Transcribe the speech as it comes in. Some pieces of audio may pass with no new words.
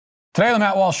Today on the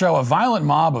Matt Walsh Show, a violent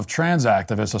mob of trans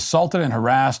activists assaulted and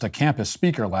harassed a campus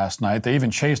speaker last night. They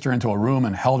even chased her into a room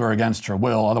and held her against her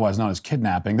will, otherwise known as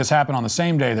kidnapping. This happened on the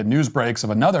same day that news breaks of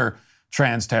another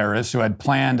trans terrorist who had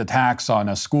planned attacks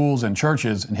on schools and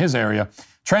churches in his area.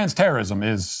 Trans terrorism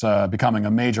is becoming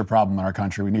a major problem in our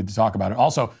country. We need to talk about it.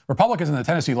 Also, Republicans in the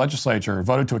Tennessee legislature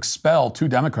voted to expel two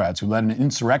Democrats who led an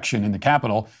insurrection in the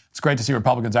Capitol. It's great to see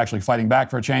Republicans actually fighting back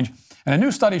for a change. And a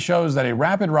new study shows that a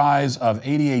rapid rise of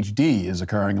ADHD is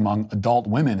occurring among adult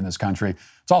women in this country.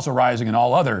 It's also rising in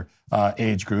all other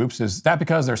age groups. Is that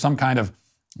because there's some kind of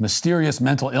mysterious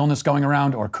mental illness going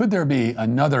around, or could there be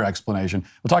another explanation?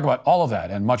 We'll talk about all of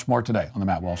that and much more today on the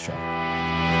Matt Walsh Show.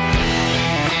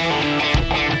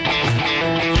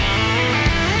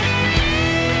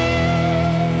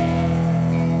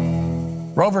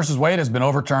 Roe versus Wade has been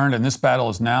overturned, and this battle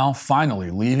is now finally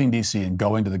leaving D.C. and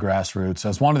going to the grassroots.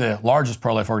 As one of the largest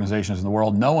pro-life organizations in the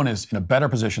world, no one is in a better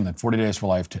position than 40 Days for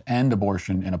Life to end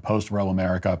abortion in a post-Roe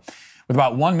America. With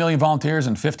about 1 million volunteers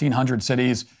in 1,500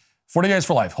 cities, 40 Days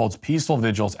for Life holds peaceful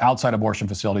vigils outside abortion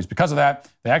facilities. Because of that,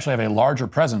 they actually have a larger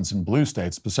presence in blue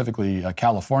states, specifically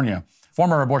California.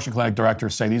 Former abortion clinic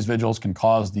directors say these vigils can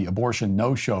cause the abortion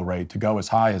no-show rate to go as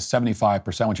high as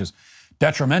 75%, which is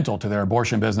detrimental to their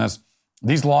abortion business.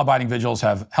 These law-abiding vigils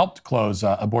have helped close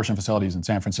abortion facilities in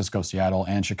San Francisco, Seattle,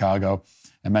 and Chicago,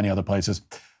 and many other places.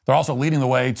 They're also leading the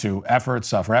way to efforts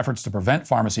to prevent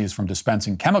pharmacies from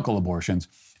dispensing chemical abortions.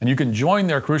 And you can join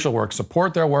their crucial work,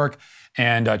 support their work,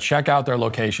 and check out their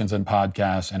locations and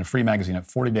podcasts and a free magazine at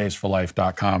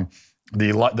 40daysforlife.com.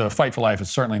 The fight for life is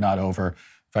certainly not over. In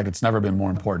fact, it's never been more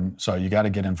important. So you got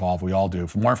to get involved. We all do.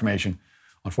 For more information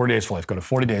on 40 Days for Life, go to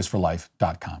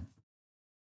 40daysforlife.com.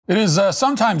 It is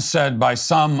sometimes said by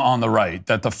some on the right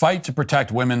that the fight to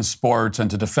protect women's sports and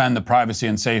to defend the privacy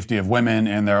and safety of women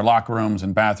in their locker rooms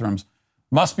and bathrooms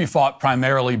must be fought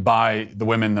primarily by the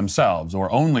women themselves,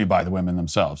 or only by the women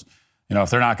themselves. You know, if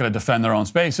they're not going to defend their own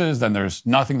spaces, then there's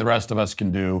nothing the rest of us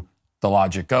can do, the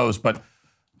logic goes. But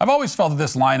I've always felt that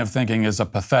this line of thinking is a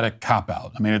pathetic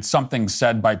cop-out. I mean, it's something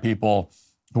said by people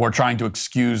who are trying to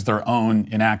excuse their own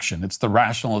inaction. It's the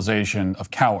rationalization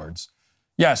of cowards.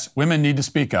 Yes, women need to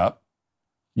speak up.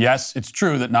 Yes, it's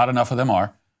true that not enough of them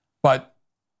are, but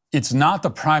it's not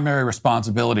the primary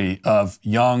responsibility of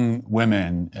young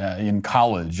women in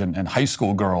college and high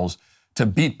school girls to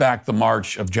beat back the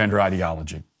march of gender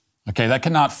ideology. Okay, that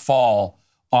cannot fall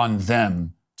on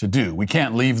them to do. We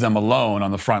can't leave them alone on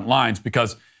the front lines,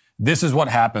 because this is what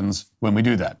happens when we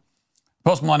do that.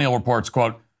 Post-Millennial reports,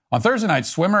 quote, on Thursday night,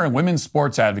 swimmer and women's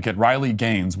sports advocate Riley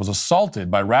Gaines was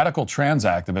assaulted by radical trans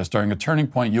activists during a Turning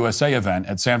Point USA event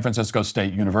at San Francisco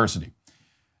State University.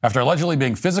 After allegedly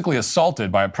being physically assaulted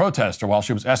by a protester while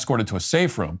she was escorted to a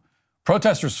safe room,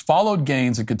 protesters followed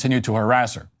Gaines and continued to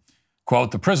harass her.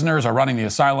 Quote, the prisoners are running the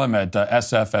asylum at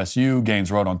SFSU,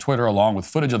 Gaines wrote on Twitter, along with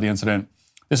footage of the incident.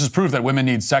 This is proof that women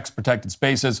need sex-protected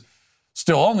spaces.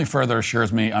 Still only further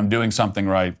assures me I'm doing something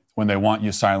right. When they want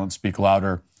you silent, speak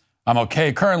louder. I'm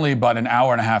okay currently, but an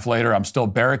hour and a half later, I'm still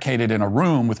barricaded in a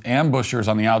room with ambushers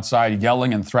on the outside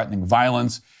yelling and threatening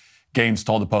violence, Gaines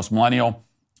told the Post-Millennial.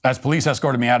 As police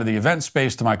escorted me out of the event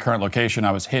space to my current location,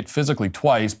 I was hit physically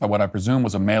twice by what I presume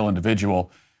was a male individual.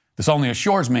 This only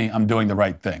assures me I'm doing the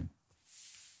right thing.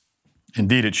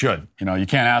 Indeed, it should. You know, you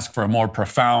can't ask for a more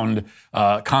profound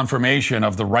confirmation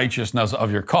of the righteousness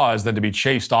of your cause than to be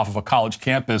chased off of a college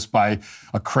campus by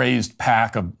a crazed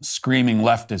pack of screaming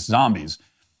leftist zombies.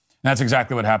 And that's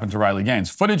exactly what happened to Riley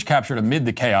Gaines. Footage captured amid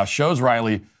the chaos shows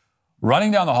Riley running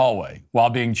down the hallway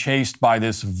while being chased by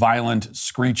this violent,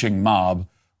 screeching mob.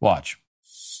 Watch.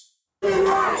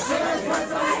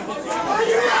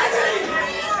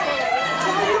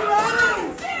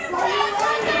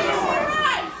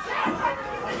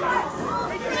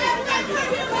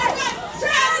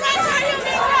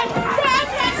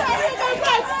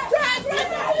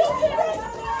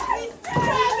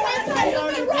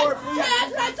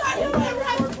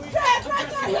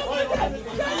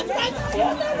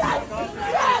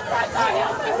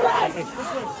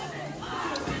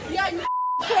 Yeah, you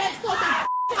transphobic.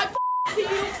 I see you.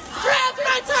 Trans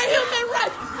rights are human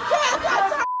rights. Trans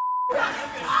rights are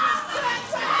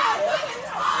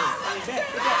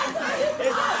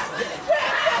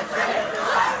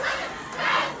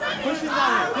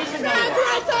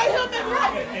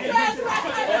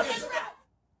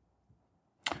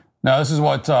Now, this is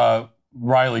what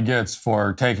Riley gets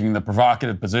for taking the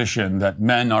provocative position that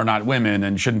men are not women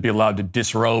and shouldn't be allowed to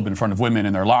disrobe in front of women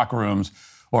in their locker rooms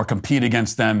or compete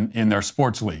against them in their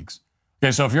sports leagues.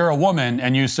 Okay, so if you're a woman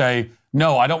and you say,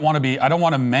 no, I don't want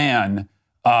a man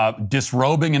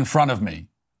disrobing in front of me,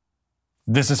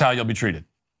 this is how you'll be treated.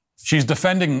 She's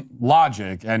defending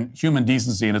logic and human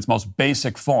decency in its most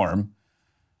basic form.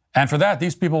 And for that,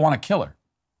 these people want to kill her.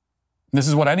 This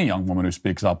is what any young woman who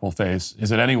speaks up will face.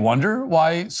 Is it any wonder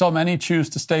why so many choose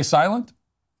to stay silent?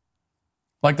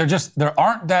 Like there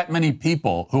aren't that many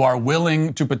people who are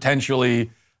willing to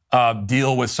potentially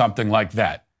deal with something like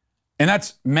that. And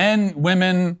that's men,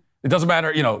 women, it doesn't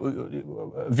matter,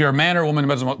 if you're a man or a woman, it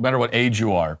doesn't matter what age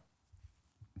you are.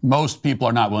 Most people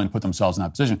are not willing to put themselves in that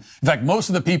position. In fact, most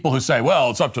of the people who say, well,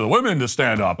 it's up to the women to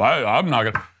stand up, I'm not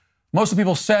going to. Most of the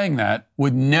people saying that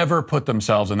would never put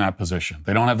themselves in that position.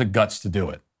 They don't have the guts to do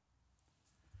it.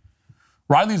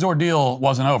 Riley's ordeal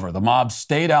wasn't over. The mob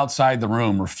stayed outside the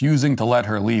room, refusing to let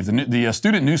her leave. The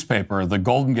student newspaper, the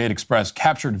Golden Gate Express,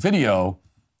 captured video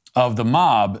of the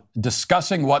mob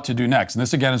discussing what to do next. And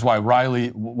this, again, is while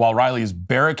Riley is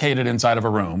barricaded inside of a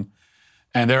room,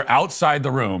 and they're outside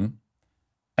the room,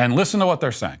 and listen to what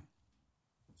they're saying.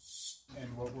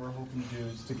 And what we're hoping to do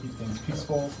is to keep things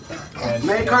peaceful and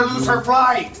make her lose her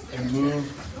flight and move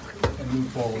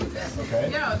forward. Okay?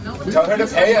 Tell her to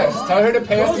pay us. Tell her to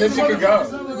pay us, and then she can go.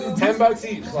 $10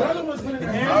 each.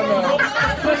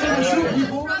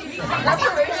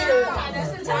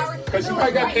 Because she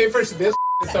might get paid for this,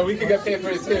 so we could get paid for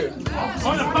it too.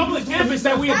 On a public campus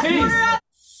that we attend.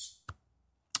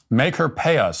 Make her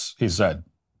pay us, he said.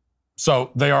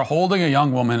 So they are holding a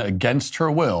young woman against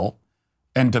her will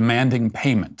and demanding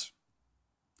payment.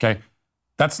 Okay?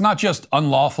 That's not just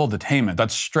unlawful detainment.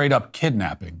 That's straight up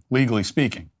kidnapping, legally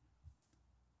speaking.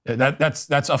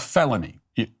 That's a felony.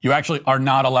 You actually are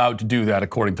not allowed to do that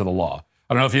according to the law.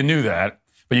 I don't know if you knew that,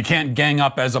 but you can't gang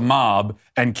up as a mob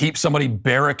and keep somebody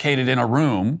barricaded in a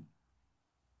room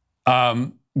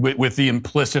with the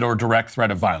implicit or direct threat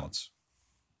of violence.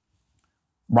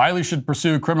 Riley should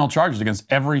pursue criminal charges against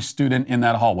every student in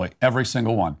that hallway, every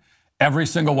single one. Every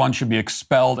single one should be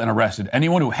expelled and arrested.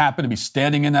 Anyone who happened to be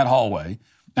standing in that hallway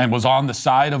and was on the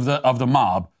side of the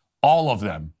mob, all of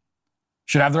them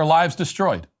should have their lives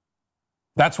destroyed.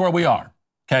 That's where we are,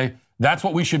 okay? That's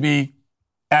what we should be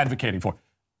advocating for.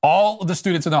 All of the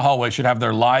students in the hallway should have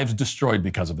their lives destroyed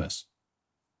because of this.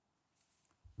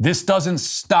 This doesn't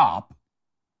stop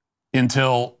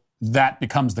until that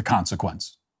becomes the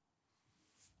consequence.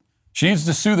 She needs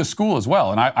to sue the school as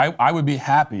well. And I would be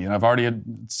happy, and I've already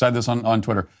said this on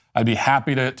Twitter, I'd be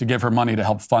happy to give her money to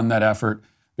help fund that effort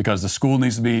because the school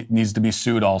needs to be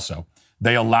sued also.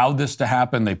 They allowed this to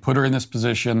happen. They put her in this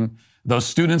position. Those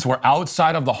students were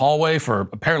outside of the hallway for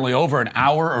apparently over an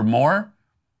hour or more.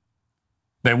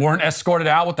 They weren't escorted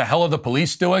out. What the hell are the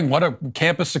police doing? What are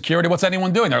campus security? What's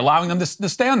anyone doing? They're allowing them to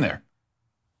stand there.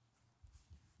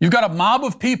 You've got a mob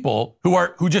of people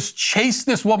who just chased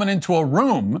this woman into a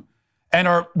room and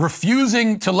are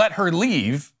refusing to let her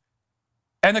leave.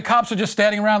 And the cops are just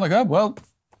standing around like, oh, well,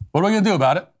 what are we going to do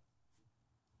about it?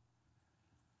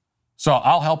 So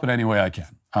I'll help in any way I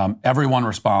can. Everyone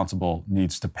responsible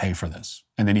needs to pay for this,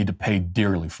 and they need to pay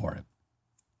dearly for it.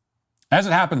 As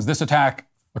it happens, this attack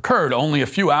occurred only a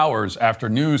few hours after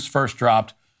news first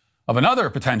dropped of another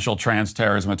potential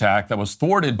trans-terrorism attack that was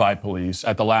thwarted by police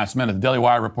at the last minute. The Daily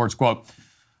Wire reports, quote,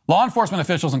 law enforcement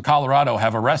officials in Colorado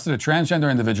have arrested a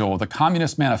transgender individual with a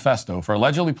communist manifesto for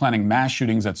allegedly planning mass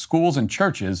shootings at schools and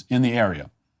churches in the area.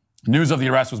 News of the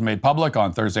arrest was made public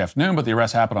on Thursday afternoon, but the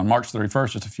arrest happened on March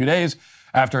 31st, just a few days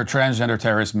after a transgender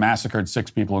terrorist massacred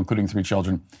 6 people, including 3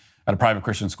 children, at a private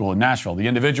Christian school in Nashville. The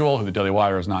individual, who the Daily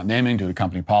Wire is not naming due to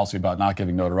company policy about not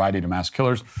giving notoriety to mass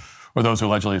killers or those who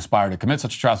allegedly aspire to commit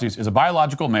such atrocities, is a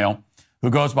biological male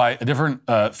who goes by a different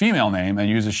female name and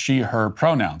uses she, her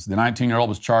pronouns. The 19-year-old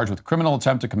was charged with criminal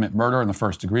attempt to commit murder in the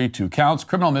first degree, 2 counts,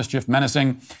 criminal mischief,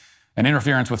 menacing, and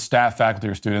interference with staff, faculty,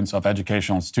 or students of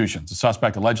educational institutions. The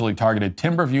suspect allegedly targeted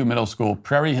Timberview Middle School,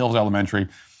 Prairie Hills Elementary,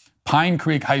 Pine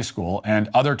Creek High School, and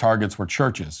other targets were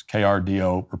churches,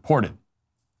 KRDO reported.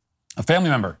 A family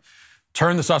member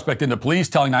turned the suspect into police,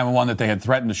 telling 911 that they had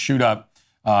threatened to shoot up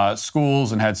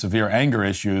schools and had severe anger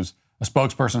issues. A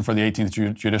spokesperson for the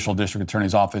 18th Judicial District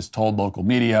Attorney's Office told local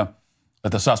media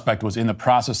that the suspect was in the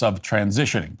process of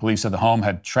transitioning. Police said the home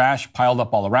had trash piled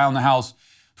up all around the house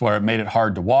to where it made it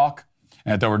hard to walk,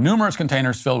 and that there were numerous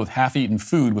containers filled with half-eaten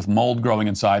food with mold growing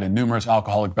inside and numerous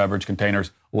alcoholic beverage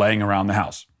containers laying around the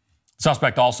house. The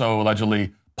suspect also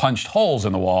allegedly punched holes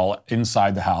in the wall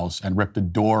inside the house and ripped a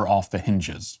door off the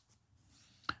hinges.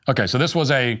 Okay, so this was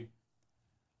a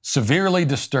severely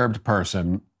disturbed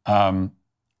person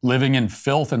living in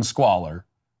filth and squalor,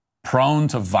 prone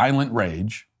to violent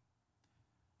rage.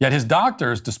 Yet his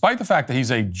doctors, despite the fact that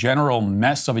he's a general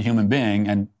mess of a human being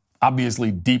and obviously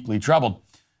deeply troubled,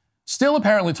 still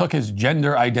apparently took his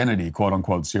gender identity, quote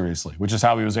unquote, seriously, which is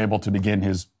how he was able to begin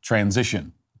his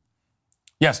transition.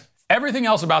 Yes, everything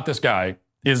else about this guy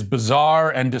is bizarre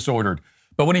and disordered.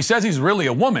 But when he says he's really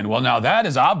a woman, well, now that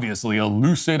is obviously a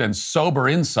lucid and sober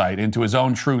insight into his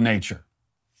own true nature.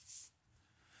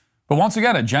 But once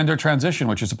again, a gender transition,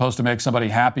 which is supposed to make somebody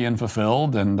happy and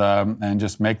fulfilled and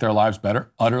just make their lives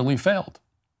better, utterly failed.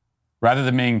 Rather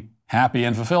than being happy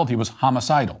and fulfilled, he was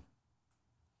homicidal.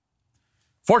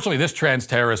 Fortunately, this trans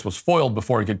terrorist was foiled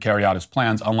before he could carry out his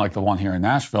plans, unlike the one here in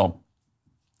Nashville.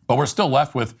 But we're still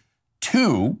left with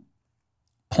 2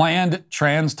 planned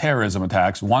trans terrorism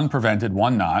attacks, one prevented,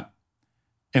 one not,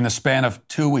 in the span of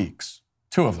 2 weeks.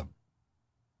 2 of them.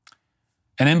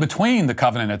 And in between the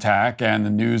Covenant attack and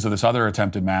the news of this other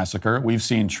attempted massacre, we've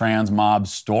seen trans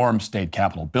mobs storm state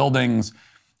capitol buildings,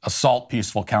 assault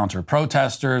peaceful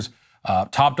counter-protesters,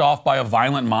 topped off by a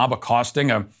violent mob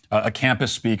accosting a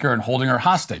campus speaker and holding her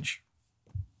hostage.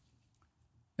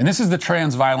 And this is the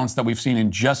trans violence that we've seen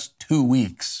in just 2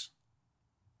 weeks.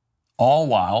 All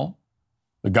while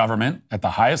the government at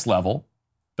the highest level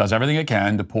does everything it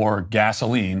can to pour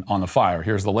gasoline on the fire.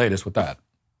 Here's the latest with that.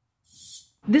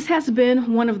 This has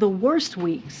been one of the worst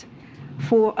weeks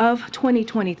of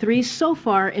 2023 so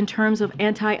far in terms of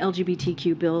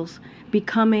anti-LGBTQ bills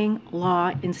becoming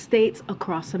law in states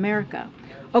across America.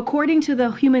 According to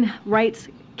the Human Rights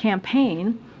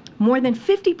Campaign, more than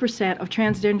 50% of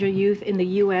transgender youth in the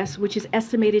U.S., which is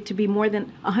estimated to be more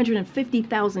than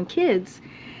 150,000 kids,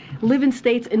 live in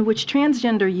states in which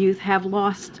transgender youth have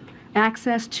lost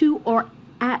access to or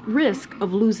at risk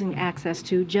of losing access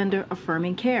to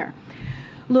gender-affirming care.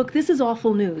 Look, this is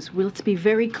awful news. Let's be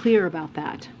very clear about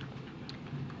that.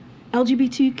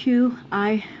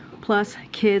 LGBTQI+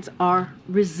 kids are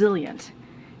resilient.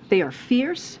 They are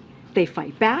fierce. They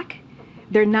fight back.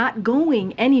 They're not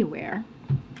going anywhere.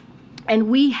 And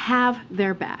we have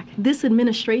their back. This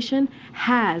administration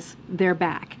has their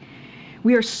back.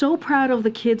 We are so proud of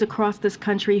the kids across this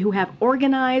country who have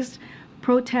organized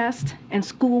protests and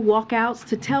school walkouts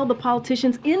to tell the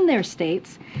politicians in their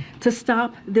states to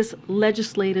stop this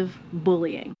legislative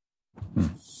bullying. You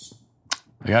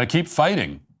got to keep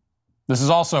fighting. This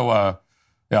is also,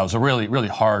 it was a really, really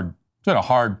hard, it's been a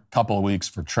hard couple of weeks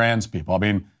for trans people. I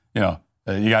mean,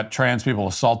 you got trans people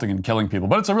assaulting and killing people,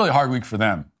 but it's a really hard week for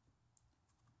them.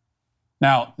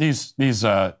 Now,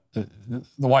 the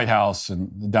White House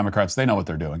and the Democrats, they know what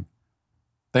they're doing.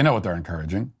 They know what they're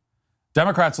encouraging.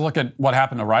 Democrats look at what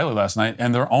happened to Riley last night,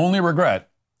 and their only regret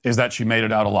is that she made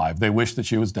it out alive. They wish that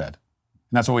she was dead.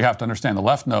 And that's what we have to understand. The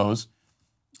left knows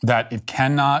that it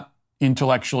cannot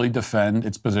intellectually defend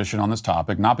its position on this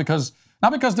topic, not because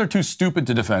they're too stupid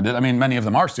to defend it. I mean, many of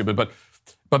them are stupid, but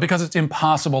because it's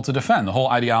impossible to defend. The whole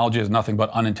ideology is nothing but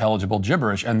unintelligible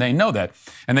gibberish, and they know that.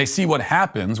 And they see what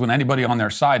happens when anybody on their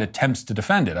side attempts to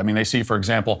defend it. I mean, they see, for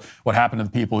example, what happened to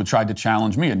the people who tried to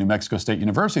challenge me at New Mexico State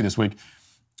University this week.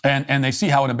 And they see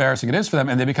how embarrassing it is for them,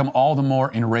 and they become all the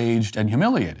more enraged and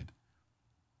humiliated.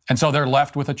 And so they're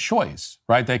left with a choice,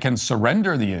 right? They can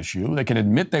surrender the issue. They can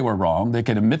admit they were wrong. They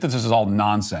can admit that this is all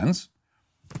nonsense.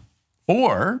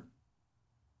 Or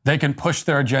they can push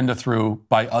their agenda through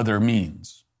by other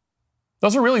means.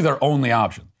 Those are really their only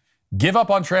options. Give up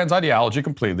on trans ideology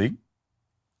completely.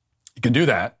 You can do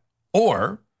that.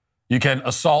 Or you can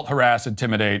assault, harass,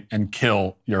 intimidate, and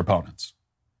kill your opponents.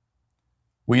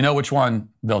 We know which one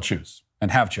they'll choose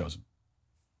and have chosen.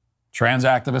 Trans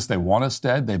activists, they want us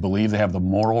dead. They believe they have the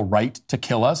moral right to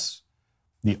kill us.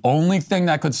 The only thing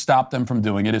that could stop them from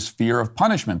doing it is fear of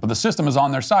punishment. But the system is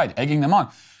on their side, egging them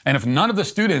on. And if none of the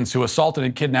students who assaulted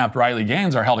and kidnapped Riley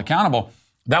Gaines are held accountable,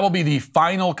 that will be the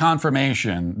final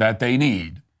confirmation that they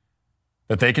need,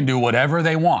 that they can do whatever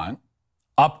they want,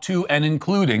 up to and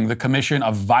including the commission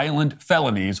of violent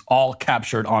felonies, all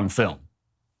captured on film.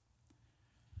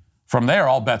 From there,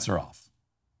 all bets are off.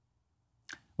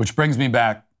 Which brings me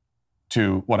back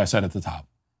to what I said at the top.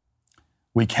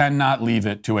 We cannot leave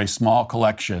it to a small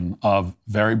collection of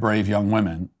very brave young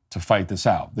women to fight this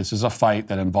out. This is a fight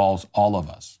that involves all of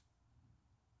us.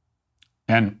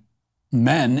 And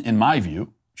men, in my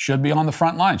view, should be on the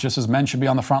front lines, just as men should be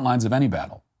on the front lines of any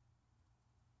battle.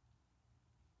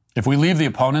 If we leave the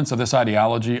opponents of this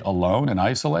ideology alone and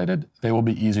isolated, they will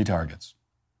be easy targets.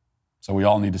 So we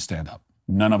all need to stand up.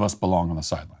 None of us belong on the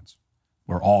sidelines.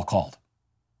 We're all called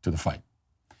to the fight.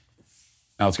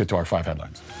 Now let's get to our 5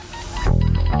 headlines.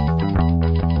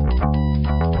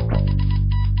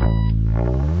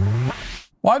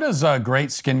 Why does great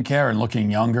skincare and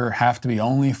looking younger have to be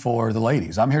only for the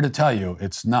ladies? I'm here to tell you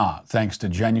it's not, thanks to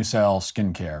Genucel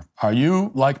Skincare. Are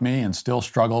you like me and still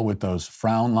struggle with those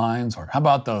frown lines? Or how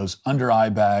about those under-eye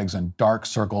bags and dark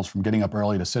circles from getting up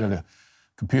early to sit at a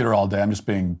computer all day? I'm just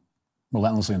being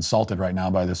relentlessly insulted right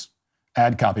now by this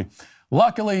ad copy.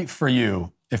 Luckily for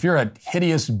you, if you're a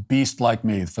hideous beast like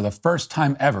me, for the first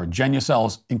time ever,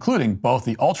 Genucel's including both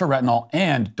the Ultra Retinol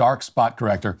and Dark Spot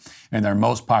Corrector in their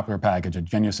most popular package at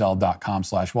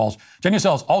Genucel.com/Walsh.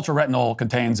 Genucel's Ultra Retinol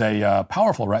contains a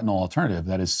powerful retinol alternative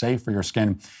that is safe for your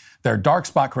skin. Their Dark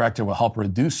Spot Corrector will help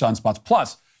reduce sunspots.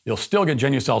 Plus, you'll still get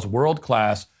Genucel's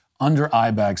world-class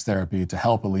under-eye bags therapy to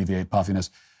help alleviate puffiness.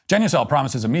 Genucel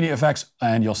promises immediate effects,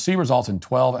 and you'll see results in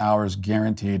 12 hours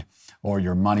guaranteed, or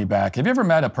your money back. Have you ever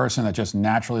met a person that just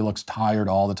naturally looks tired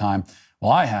all the time?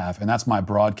 Well, I have, and that's my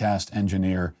broadcast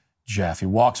engineer, Jeff. He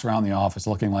walks around the office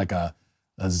looking like a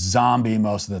zombie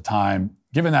most of the time.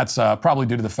 Given that's probably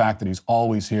due to the fact that he's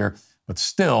always here, but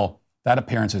still, that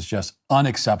appearance is just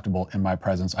unacceptable in my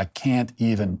presence. I can't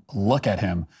even look at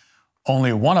him.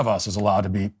 Only one of us is allowed to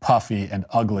be puffy and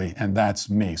ugly, and that's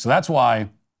me. So that's why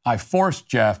I forced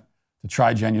Jeff to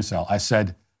try Genucel. I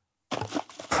said,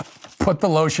 put the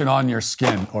lotion on your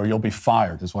skin or you'll be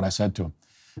fired, is what I said to him.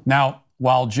 Now,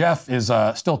 while Jeff is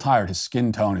still tired, his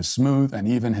skin tone is smooth and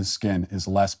even his skin is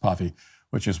less puffy,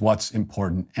 which is what's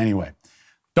important anyway.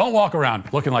 Don't walk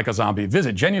around looking like a zombie.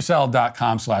 Visit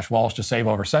Genucel.com/Walsh to save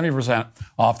over 70%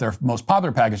 off their most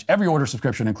popular package. Every order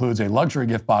subscription includes a luxury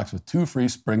gift box with 2 free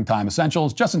springtime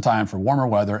essentials, just in time for warmer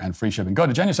weather and free shipping. Go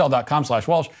to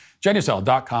Genucel.com/Walsh,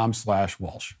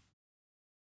 Genucel.com/Walsh.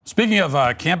 Speaking of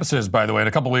campuses, by the way, in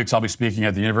a couple weeks, I'll be speaking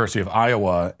at the University of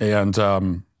Iowa, and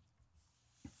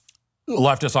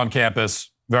leftists on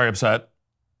campus, very upset,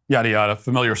 yada, yada,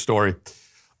 familiar story.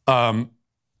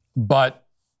 But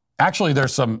actually,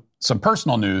 there's some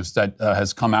personal news that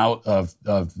has come out of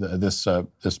this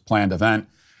planned event,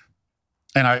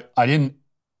 and I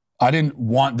didn't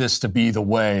want this to be the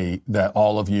way that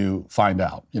all of you find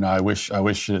out. You know, I wish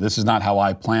this is not how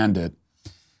I planned it,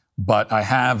 but I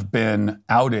have been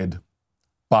outed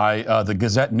by the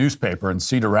Gazette newspaper in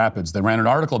Cedar Rapids. They ran an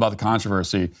article about the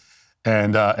controversy,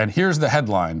 and here's the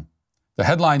headline. The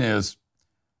headline is,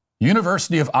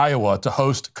 University of Iowa to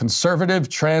host conservative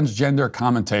transgender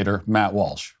commentator Matt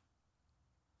Walsh.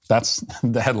 That's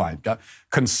the headline.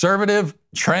 Conservative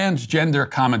transgender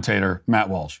commentator Matt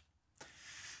Walsh.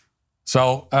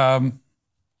 So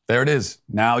there it is.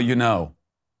 Now you know.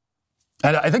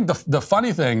 And I think the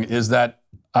funny thing is that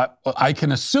I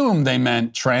can assume they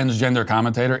meant transgender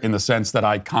commentator in the sense that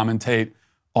I commentate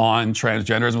on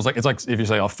transgenderism. It's like if you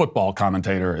say a football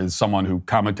commentator is someone who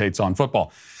commentates on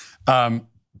football.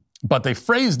 But they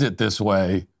phrased it this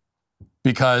way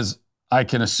because I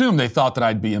can assume they thought that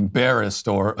I'd be embarrassed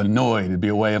or annoyed. It'd be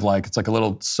a way of it's like a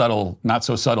little subtle, not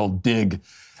so subtle dig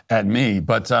at me.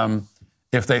 But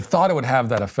if they thought it would have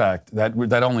that effect,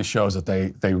 that only shows that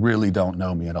they really don't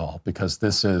know me at all, because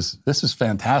this is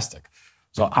fantastic.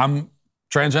 So I'm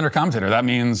transgender commentator. That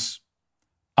means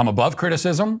I'm above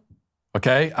criticism.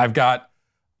 Okay, I've got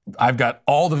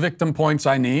all the victim points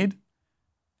I need.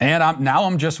 And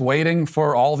I'm just waiting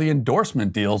for all the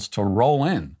endorsement deals to roll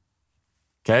in.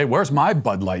 Okay, where's my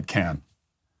Bud Light can?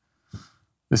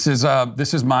 This is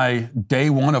my day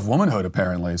one of womanhood,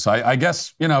 apparently. So I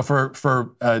guess for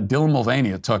Dylan Mulvaney,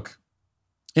 it took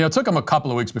him a couple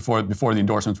of weeks before the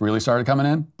endorsements really started coming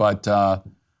in. But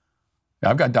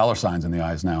I've got dollar signs in the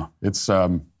eyes now. This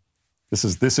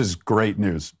is great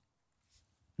news.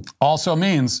 Also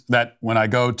means that when I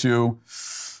go to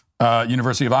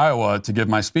University of Iowa to give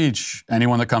my speech,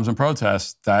 anyone that comes and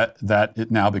protests, that it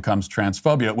now becomes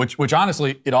transphobia, which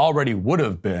honestly it already would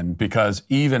have been, because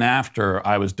even after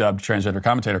I was dubbed transgender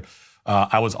commentator,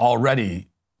 I was already,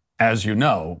 as you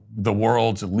know, the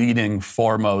world's leading,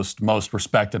 foremost, most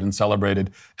respected and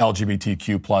celebrated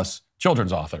LGBTQ plus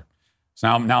children's author.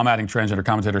 So now I'm adding transgender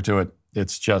commentator to it.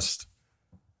 It's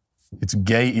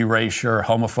gay erasure,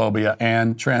 homophobia,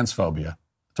 and transphobia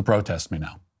to protest me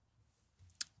now.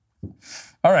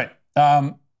 All right.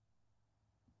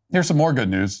 Here's some more good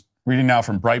news. Reading now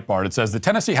from Breitbart. It says the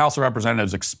Tennessee House of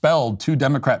Representatives expelled 2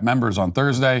 Democrat members on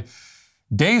Thursday,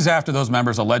 days after those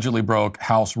members allegedly broke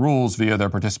House rules via their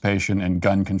participation in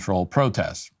gun control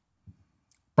protests.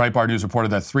 Breitbart News reported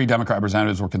that 3 Democrat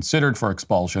representatives were considered for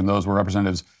expulsion. Those were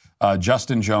Representatives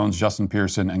Justin Jones, Justin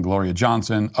Pearson, and Gloria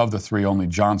Johnson. Of the 3, only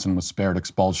Johnson was spared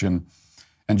expulsion.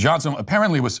 And Johnson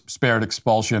apparently was spared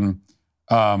expulsion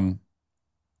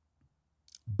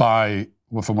by,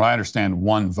 from what I understand,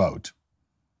 1 vote.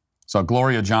 So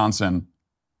Gloria Johnson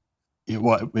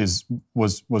was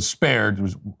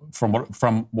spared.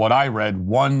 From what I read,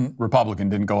 1 Republican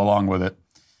didn't go along with it.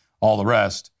 All the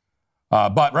rest.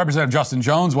 But Representative Justin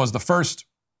Jones was the first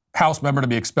House member to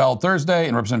be expelled Thursday,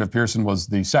 and Representative Pearson was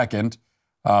the second.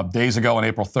 Days ago, on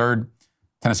April 3rd,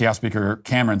 Tennessee House Speaker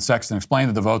Cameron Sexton explained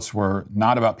that the votes were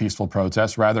not about peaceful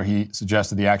protests. Rather, he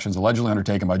suggested the actions allegedly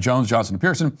undertaken by Jones, Johnson, and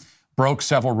Pearson broke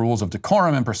several rules of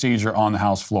decorum and procedure on the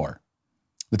House floor.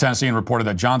 The Tennessean reported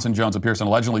that Johnson, Jones, and Pearson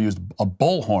allegedly used a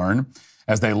bullhorn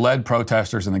as they led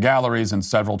protesters in the galleries and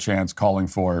several chants calling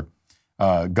for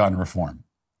gun reform.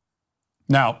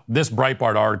 Now, this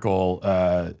Breitbart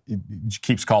article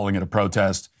keeps calling it a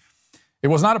protest. It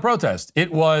was not a protest.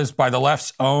 It was, by the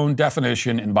left's own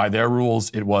definition and by their rules,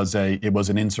 it was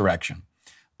an insurrection.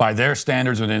 By their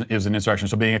standards, it was an insurrection.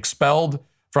 So being expelled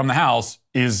from the House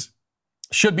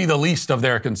should be the least of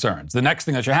their concerns. The next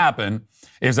thing that should happen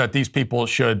is that these people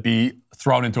should be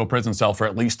thrown into a prison cell for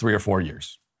at least 3 or 4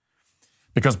 years.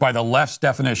 Because by the left's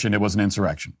definition, it was an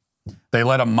insurrection. They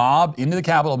led a mob into the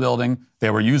Capitol building. They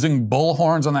were using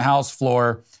bullhorns on the House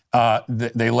floor.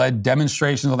 They led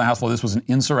demonstrations on the House floor. This was an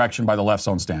insurrection by the left's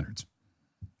own standards.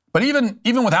 But even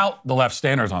without the left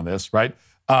standards on this, right,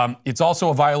 it's also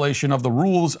a violation of the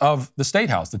rules of the State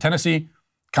House. The Tennessee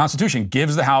Constitution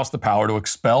gives the House the power to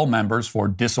expel members for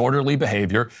disorderly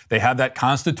behavior. They have that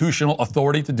constitutional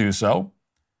authority to do so.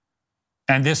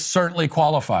 And this certainly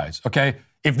qualifies, okay?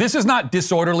 If this is not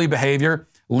disorderly behavior,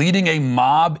 leading a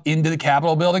mob into the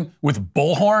Capitol building with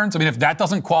bullhorns, I mean, if that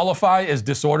doesn't qualify as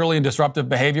disorderly and disruptive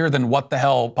behavior, then what the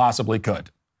hell possibly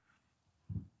could?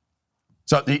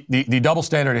 So the double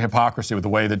standard and hypocrisy with the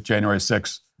way that January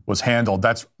 6th was handled,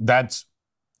 that's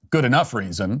good enough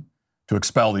reason to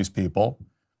expel these people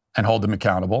and hold them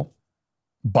accountable.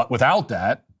 But without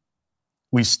that,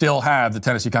 we still have the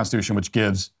Tennessee Constitution, which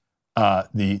gives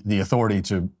the authority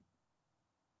to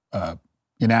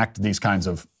enact these kinds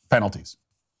of penalties.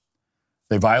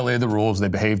 They violated the rules. They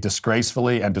behaved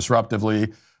disgracefully and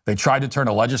disruptively. They tried to turn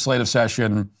a legislative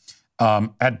session,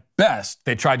 at best,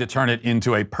 they tried to turn it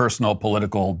into a personal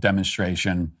political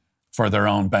demonstration for their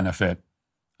own benefit.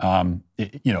 That's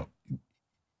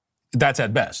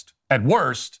at best. At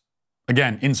worst,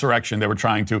 again, insurrection. They were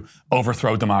trying to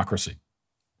overthrow democracy.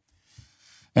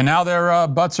 And now their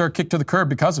butts are kicked to the curb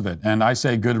because of it. And I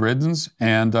say good riddance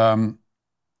and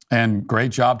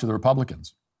great job to the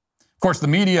Republicans. Of course, the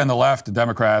media and the left, the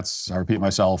Democrats, I repeat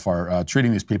myself, are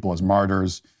treating these people as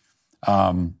martyrs.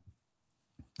 And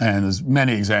there's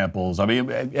many examples. I mean,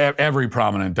 every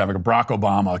prominent Democrat, Barack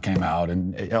Obama came out,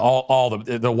 and all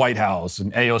the White House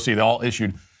and AOC, they all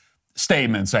issued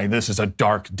statements saying this is a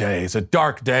dark day. It's a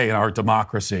dark day in our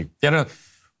democracy. And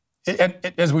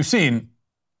as we've seen,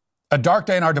 a dark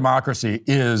day in our democracy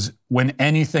is when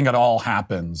anything at all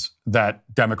happens that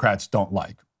Democrats don't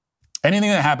like.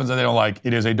 Anything that happens that they don't like,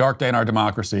 it is a dark day in our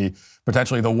democracy,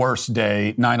 potentially the worst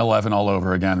day, 9/11 all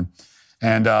over again.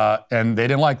 And they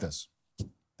didn't like this.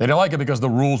 They didn't like it because the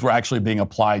rules were actually being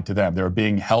applied to them. They were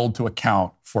being held to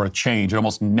account for a change. It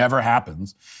almost never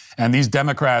happens. And these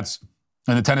Democrats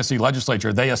in the Tennessee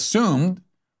legislature, they assumed,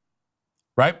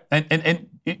 right? And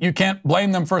you can't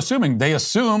blame them for assuming. They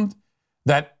assumed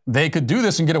that they could do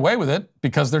this and get away with it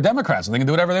because they're Democrats and they can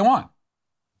do whatever they want.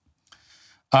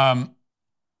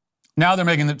 Now they're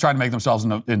trying to make themselves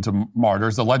into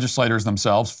martyrs. The legislators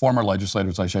themselves, former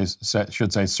legislators, I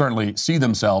should say, certainly see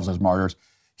themselves as martyrs.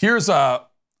 Here's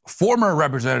former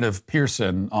Representative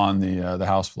Pearson on the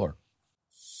House floor.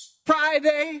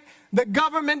 Friday, the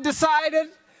government decided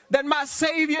that my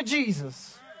Savior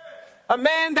Jesus, a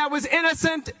man that was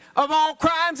innocent of all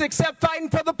crimes except fighting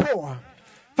for the poor,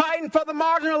 fighting for the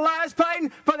marginalized, fighting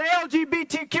for the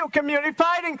LGBTQ community,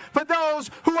 fighting for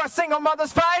those who are single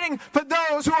mothers, fighting for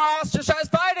those who are ostracized,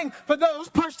 fighting for those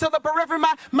pushed to the periphery.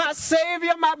 My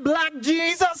Savior, my black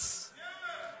Jesus,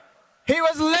 he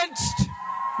was lynched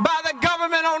by the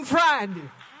government on Friday.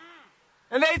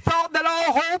 And they thought that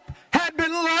all hope had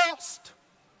been lost.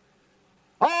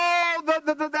 Oh,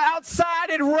 the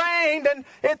outside, it rained and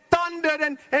it thundered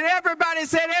and everybody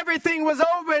said everything was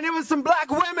over, and it was some black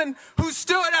women who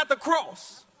stood at the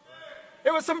cross.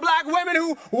 It was some black women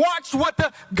who watched what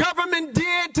the government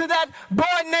did to that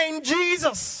boy named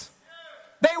Jesus.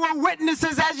 They were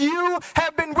witnesses, as you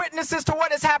have been witnesses to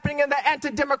what is happening in the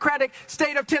anti-democratic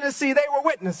state of Tennessee. They were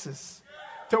witnesses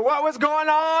to what was going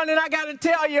on, and I got to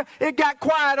tell you, it got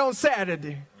quiet on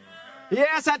Saturday.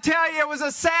 Yes, I tell you, it was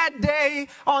a sad day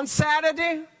on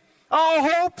Saturday. All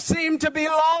hope seemed to be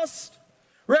lost.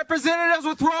 Representatives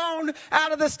were thrown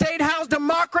out of the State House.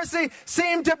 Democracy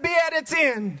seemed to be at its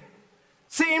end.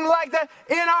 Seemed like the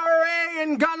NRA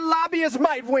and gun lobbyists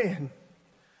might win.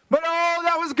 But oh,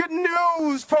 that was good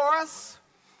news for us.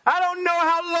 I don't know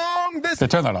how long this... Okay,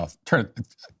 turn that off.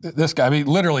 This guy, I mean,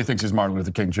 literally thinks he's Martin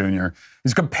Luther King Jr.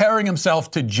 He's comparing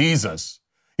himself to Jesus.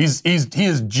 He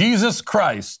is Jesus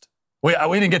Christ. We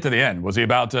didn't get to the end. Was he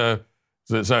about to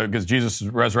So because Jesus is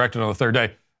resurrected on the third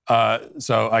day.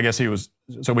 So I guess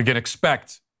so we can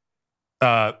expect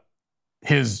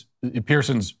Pearson's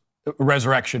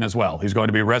resurrection as well. He's going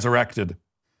to be resurrected.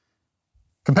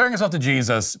 Comparing himself to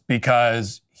Jesus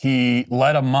because he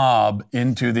led a mob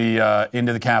into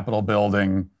the Capitol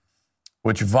building,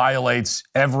 which violates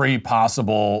every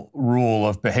possible rule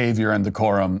of behavior and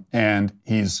decorum, and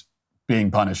he's being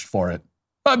punished for it.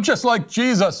 I'm just like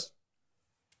Jesus.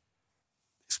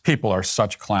 These people are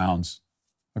such clowns,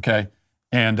 okay?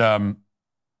 And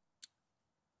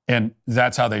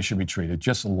that's how they should be treated.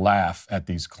 Just laugh at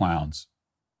these clowns.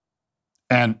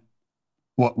 And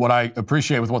what I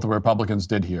appreciate with what the Republicans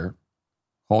did here,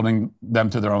 holding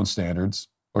them to their own standards,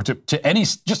 or to any,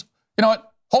 just, you know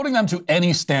what, holding them to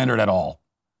any standard at all.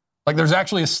 Like there's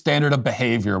actually a standard of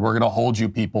behavior we're going to hold you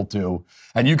people to.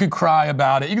 And you can cry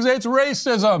about it. You can say it's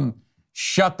racism.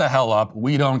 Shut the hell up.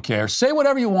 We don't care. Say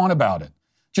whatever you want about it.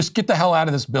 Just get the hell out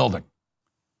of this building.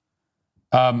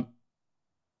 And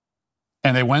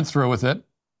they went through with it.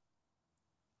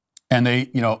 And they,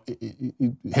 you know,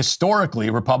 historically,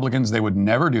 Republicans, they would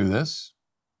never do this.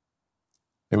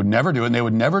 They would never do it. And they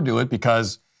would never do it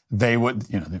because they would,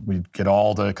 you know, we'd get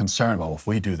all the concern, well, if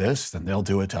we do this, then they'll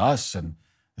do it to us. And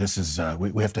this is,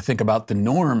 we have to think about the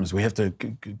norms. We have to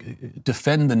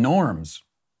defend the norms.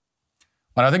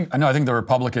 But I think the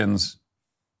Republicans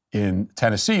in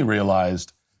Tennessee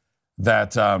realized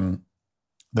that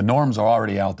the norms are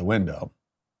already out the window.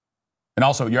 And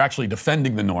also, you're actually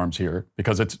defending the norms here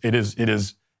because it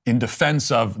is in defense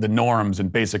of the norms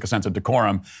and basic sense of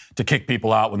decorum to kick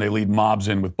people out when they lead mobs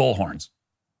in with bullhorns.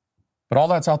 But all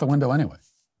that's out the window anyway.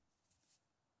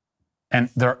 And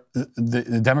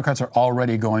the Democrats are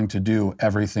already going to do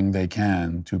everything they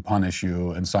can to punish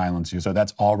you and silence you. So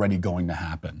that's already going to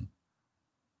happen.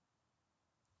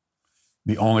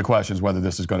 The only question is whether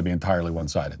this is going to be entirely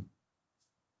one-sided.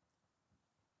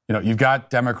 You know, you've got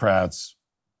Democrats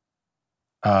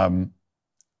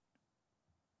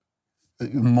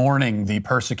mourning the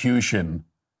persecution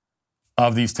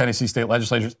of these Tennessee state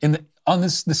legislators on the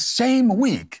same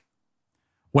week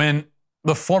when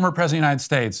the former president of the United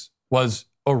States was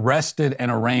arrested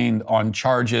and arraigned on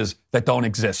charges that don't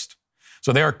exist.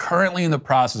 So they are currently in the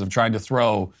process of trying to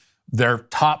throw their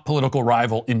top political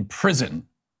rival in prison.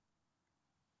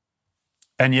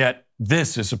 And yet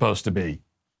this is supposed to be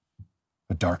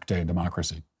a dark day in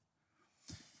democracy.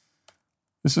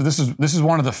 This is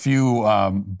one of the few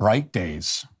bright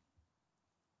days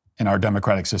in our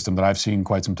democratic system that I've seen in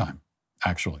quite some time,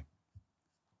 actually.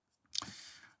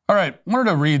 All right, I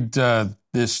wanted to read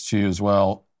this to you as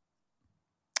well.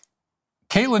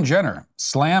 Caitlyn Jenner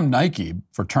slammed Nike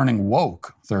for turning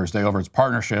woke Thursday over its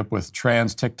partnership with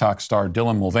trans TikTok star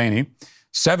Dylan Mulvaney,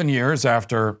 7 years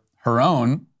after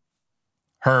her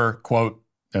quote,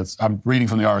 I'm reading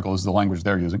from the article, is the language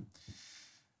they're using.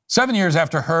 7 years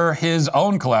after his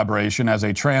own collaboration as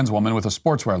a trans woman with a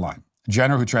sportswear line.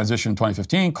 Jenner, who transitioned in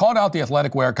 2015, called out the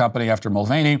athletic wear company after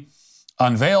Mulvaney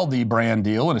unveiled the brand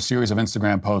deal in a series of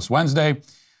Instagram posts Wednesday,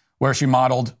 where he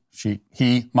modeled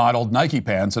Nike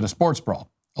pants in a sports bra.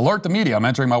 Alert the media, I'm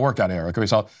entering my workout era. We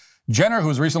saw Jenner, who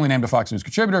was recently named a Fox News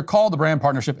contributor, called the brand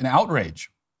partnership an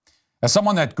outrage. As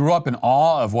someone that grew up in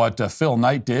awe of what Phil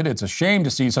Knight did, it's a shame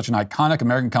to see such an iconic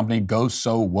American company go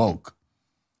so woke.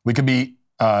 We could be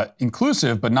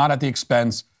inclusive, but not at the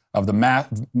expense of the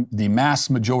mass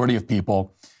majority of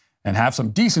people, and have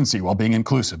some decency while being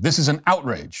inclusive. This is an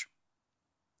outrage.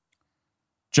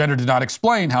 Jenner did not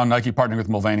explain how Nike partnering with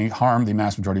Mulvaney harmed the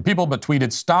mass majority of people, but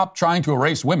tweeted, "Stop trying to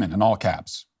erase women," in all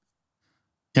caps.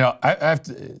 You know, I have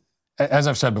to, as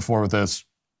I've said before with this,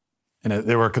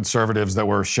 there were conservatives that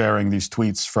were sharing these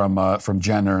tweets from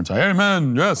Jenner and saying,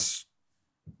 "Amen, yes,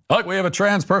 look, we have a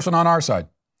trans person on our side."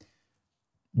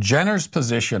 Jenner's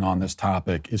position on this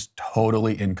topic is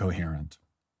totally incoherent,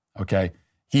 okay?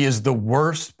 He is the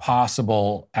worst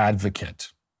possible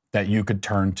advocate that you could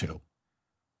turn to.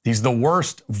 He's the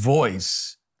worst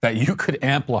voice that you could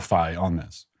amplify on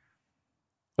this.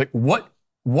 Like, what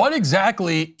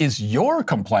exactly is your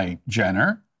complaint,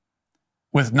 Jenner,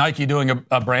 with Nike doing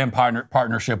a brand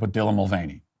partnership with Dylan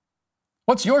Mulvaney?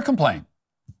 What's your complaint?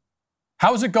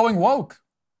 How is it going woke?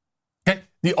 Okay,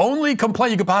 the only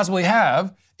complaint you could possibly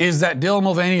have is that Dylan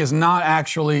Mulvaney is not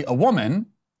actually a woman,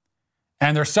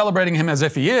 and they're celebrating him as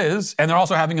if he is, and they're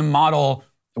also having him model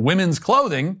women's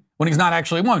clothing when he's not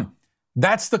actually a woman.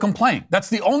 That's the complaint. That's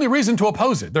the only reason to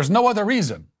oppose it. There's no other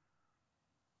reason.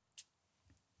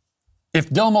 If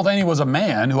Dylan Mulvaney was a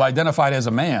man who identified as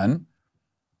a man,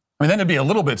 I mean, then it'd be a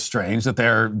little bit strange that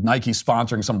they're Nike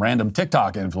sponsoring some random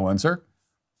TikTok influencer.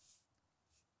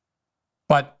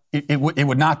 But it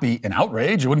would not be an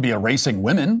outrage. It wouldn't be erasing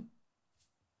women.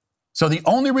 So the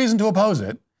only reason to oppose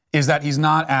it is that he's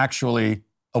not actually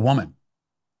a woman.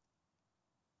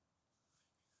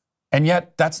 And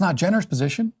yet, that's not Jenner's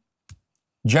position.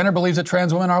 Jenner believes that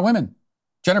trans women are women.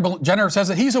 Jenner says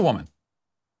that he's a woman.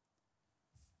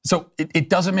 So it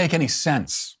doesn't make any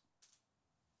sense.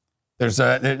 It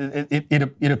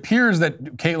appears that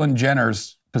Caitlyn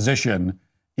Jenner's position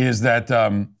is that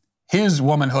his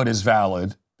womanhood is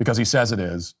valid because he says it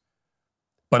is.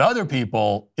 But other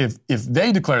people, if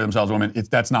they declare themselves women,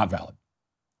 that's not valid.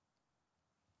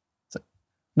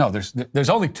 No, there's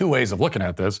only two ways of looking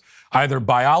at this. Either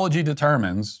biology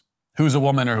determines who's a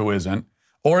woman or who isn't,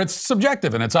 or it's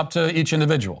subjective and it's up to each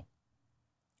individual.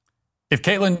 If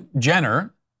Caitlyn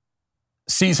Jenner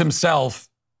sees himself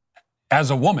as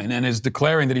a woman and is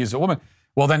declaring that he's a woman,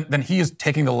 well, then he is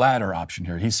taking the latter option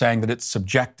here. He's saying that it's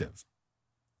subjective,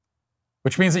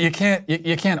 which means that you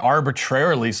can't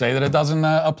arbitrarily say that it doesn't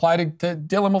apply to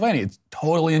Dylan Mulvaney. It's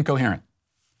totally incoherent.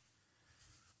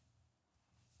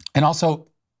 And also,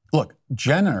 look,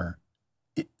 Jenner,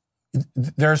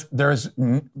 there's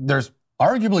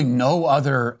arguably no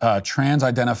other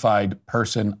trans-identified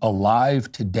person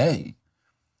alive today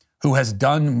who has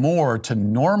done more to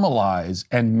normalize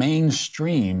and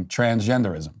mainstream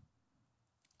transgenderism.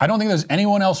 I don't think there's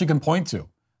anyone else you can point to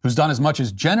who's done as much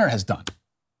as Jenner has done.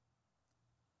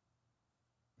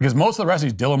 Because most of the rest of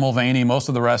these, Dylan Mulvaney, most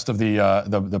of the rest of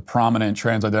the prominent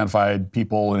trans-identified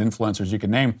people and influencers you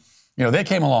can name, they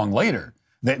came along later.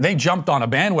 They jumped on a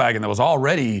bandwagon that was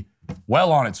already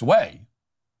well on its way.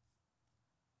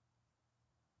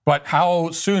 But how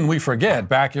soon we forget,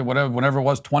 back in whenever it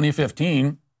was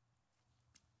 2015,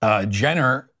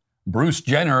 Bruce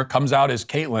Jenner comes out as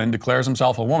Caitlyn, declares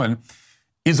himself a woman,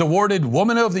 is awarded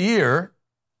Woman of the Year.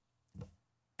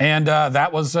 And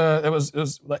it was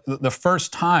the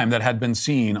first time that had been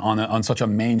seen on such a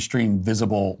mainstream,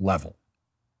 visible level.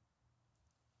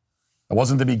 It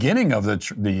wasn't the beginning of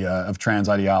of trans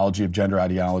ideology, of gender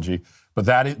ideology, but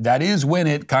that is when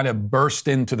it kind of burst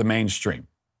into the mainstream.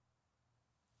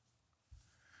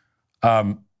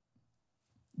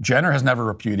 Jenner has never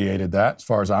repudiated that, as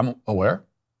far as I'm aware.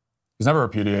 He's never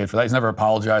repudiated for that. He's never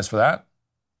apologized for that.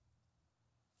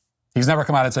 He's never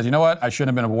come out and said, you know what, I shouldn't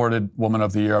have been awarded Woman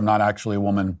of the Year. I'm not actually a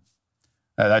woman.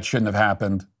 That shouldn't have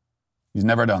happened. He's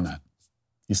never done that.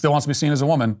 He still wants to be seen as a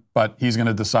woman, but he's going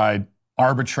to decide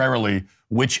arbitrarily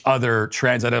which other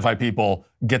trans-identified people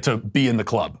get to be in the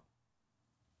club.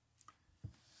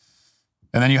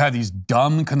 And then you have these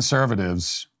dumb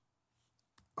conservatives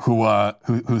who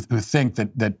think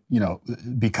that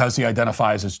because he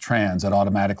identifies as trans, that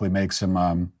automatically makes him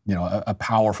a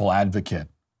powerful advocate.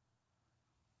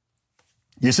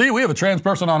 You see, we have a trans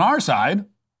person on our side.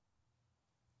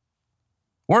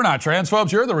 We're not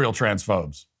transphobes. You're the real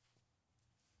transphobes.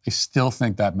 They still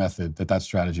think that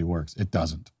strategy works. It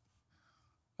doesn't.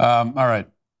 All right.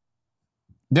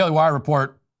 Daily Wire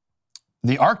report.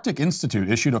 The Arctic Institute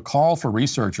issued a call for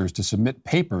researchers to submit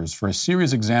papers for a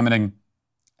series examining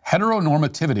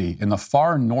heteronormativity in the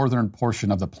far northern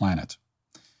portion of the planet.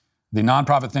 The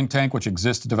nonprofit think tank, which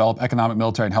exists to develop economic,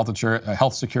 military, and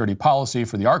health security policy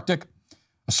for the Arctic,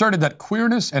 asserted that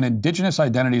queerness and indigenous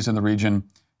identities in the region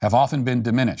have often been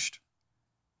diminished.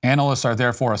 Analysts are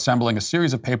therefore assembling a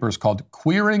series of papers called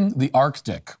Queering the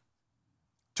Arctic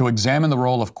to examine the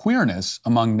role of queerness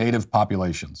among native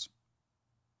populations.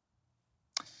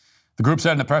 The group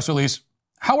said in a press release,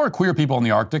 how are queer people in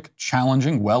the Arctic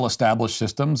challenging well-established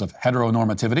systems of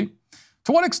heteronormativity?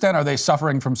 To what extent are they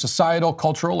suffering from societal,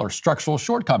 cultural, or structural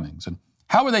shortcomings? And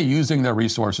how are they using their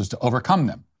resources to overcome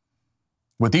them?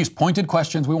 With these pointed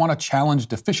questions, we want to challenge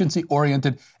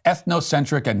deficiency-oriented,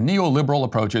 ethnocentric, and neoliberal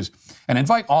approaches and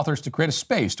invite authors to create a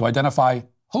space to identify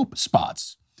hope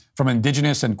spots from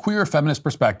indigenous and queer feminist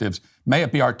perspectives, may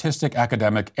it be artistic,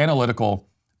 academic, analytical,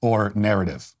 or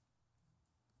narrative.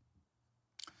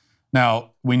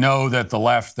 Now, we know that the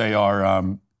left, they are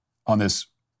on this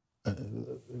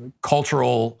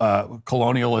cultural,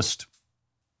 colonialist,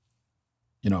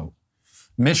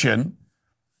 mission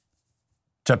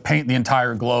to paint the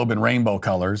entire globe in rainbow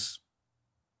colors,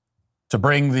 to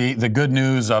bring the good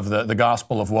news of the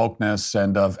gospel of wokeness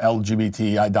and of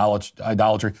LGBT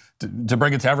idolatry, to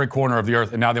bring it to every corner of the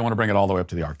earth, and now they want to bring it all the way up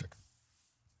to the Arctic.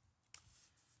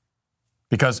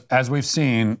 Because as we've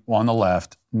seen on the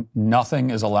left,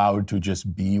 nothing is allowed to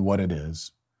just be what it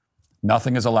is.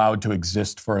 Nothing is allowed to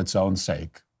exist for its own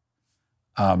sake.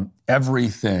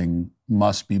 Everything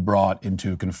must be brought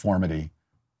into conformity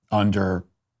under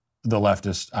the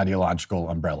leftist ideological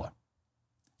umbrella.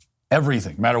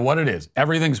 Everything, no matter what it is,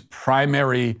 everything's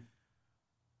primary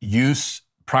use,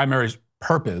 primary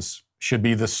purpose should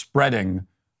be the spreading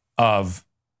of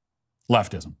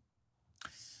leftism.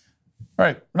 All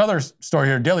right, another story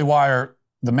here. Daily Wire.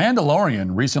 The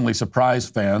Mandalorian recently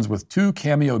surprised fans with 2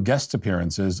 cameo guest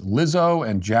appearances, Lizzo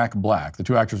and Jack Black. The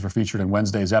 2 actors were featured in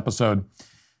Wednesday's episode,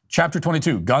 Chapter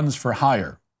 22, Guns for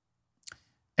Hire.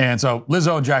 And so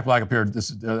Lizzo and Jack Black appeared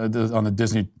on the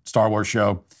Disney Star Wars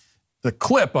show. The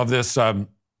clip of this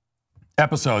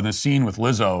episode, this scene with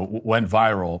Lizzo, went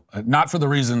viral, not for the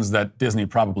reasons that Disney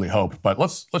probably hoped, but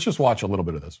let's just watch a little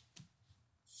bit of this.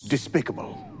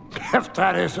 Despicable. If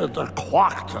that isn't the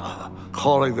quacta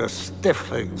calling the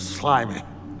stifling slimy.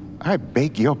 I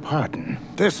beg your pardon.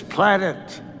 This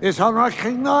planet is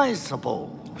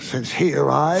unrecognizable since he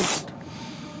arrived.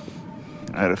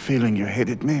 I had a feeling you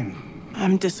hated me.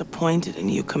 I'm disappointed in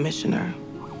you, Commissioner.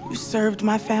 You served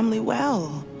my family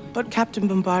well. But Captain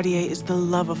Bombardier is the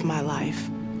love of my life,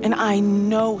 and I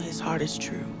know his heart is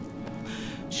true.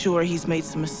 Sure, he's made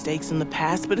some mistakes in the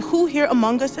past, but who here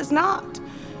among us has not?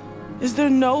 Is there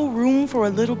no room for a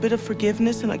little bit of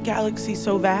forgiveness in a galaxy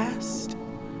so vast?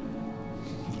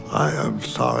 I am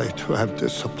sorry to have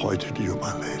disappointed you,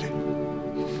 my lady.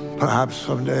 Perhaps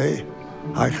someday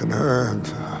I can earn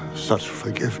such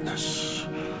forgiveness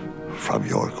from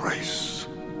your grace.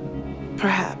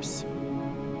 Perhaps.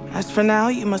 As for now,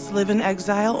 you must live in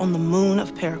exile on the moon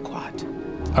of Paraquat.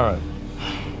 All right.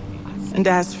 And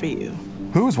as for you,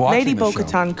 Who's watching Lady this show?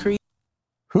 Bo-Katan Creed.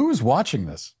 Who's watching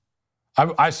this?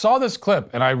 I saw this clip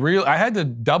and I had to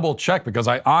double check because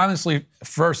I honestly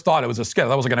first thought it was a skit.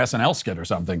 That was like an SNL skit or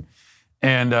something,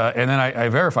 and then I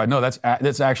verified. No, that's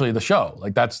actually the show.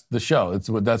 Like that's the show.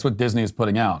 That's what Disney is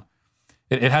putting out.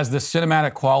 It has this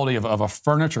cinematic quality of a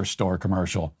furniture store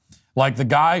commercial. Like the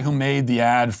guy who made the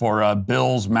ad for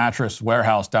Bill's Mattress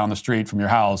Warehouse down the street from your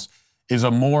house is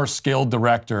a more skilled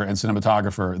director and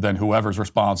cinematographer than whoever's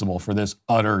responsible for this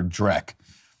utter dreck.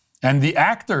 And the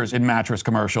actors in mattress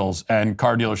commercials and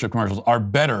car dealership commercials are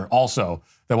better also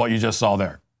than what you just saw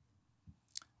there.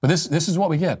 But this is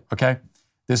what we get, okay?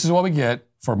 This is what we get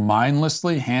for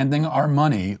mindlessly handing our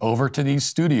money over to these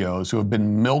studios who have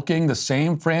been milking the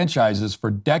same franchises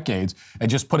for decades and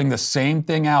just putting the same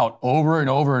thing out over and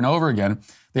over and over again.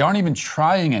 They aren't even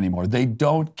trying anymore. They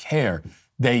don't care.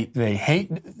 They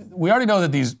hate. We already know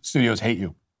that these studios hate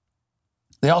you.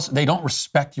 They don't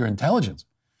respect your intelligence.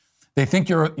 They think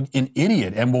you're an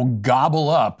idiot and will gobble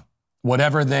up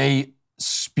whatever they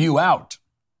spew out.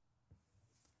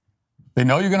 They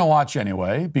know you're going to watch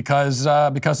anyway because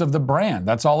of the brand.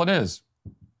 That's all it is.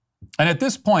 And at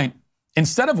this point,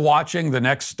 instead of watching the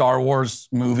next Star Wars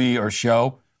movie or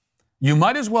show, you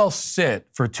might as well sit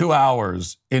for 2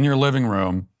 hours in your living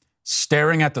room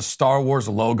staring at the Star Wars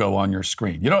logo on your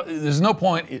screen. There's no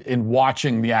point in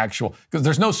watching the actual, because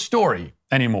there's no story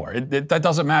anymore. That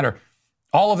doesn't matter.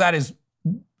 All of that is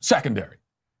secondary.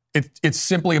 It's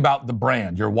simply about the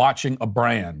brand. You're watching a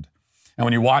brand. And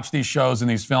when you watch these shows and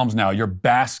these films now, you're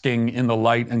basking in the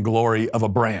light and glory of a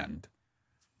brand.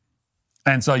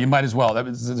 And so you might as well.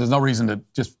 There's no reason to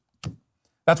just...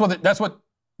 That's what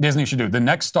Disney should do. The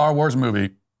next Star Wars movie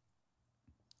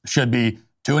should be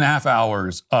 2.5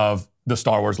 hours of the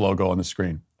Star Wars logo on the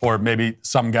screen. Or maybe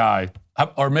some guy,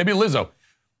 or maybe Lizzo,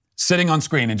 sitting on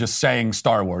screen and just saying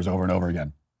Star Wars over and over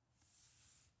again.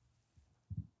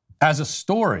 As a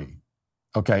story,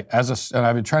 okay, and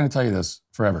I've been trying to tell you this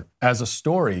forever. As a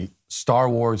story, Star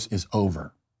Wars is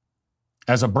over.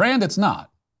 As a brand, it's not.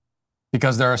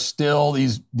 Because there are still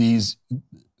these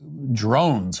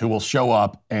drones who will show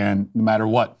up and no matter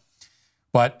what.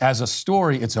 But as a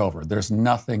story, it's over. There's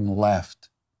nothing left.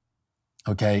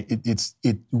 Okay,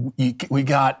 we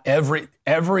got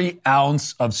every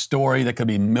ounce of story that could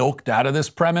be milked out of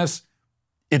this premise.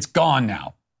 It's gone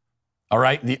now. All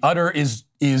right, the udder is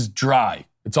dry.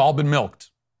 It's all been milked.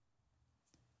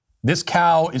 This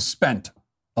cow is spent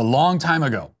a long time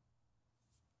ago.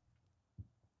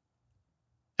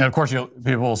 And of course,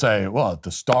 people will say, well, it's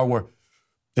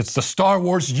the Star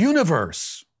Wars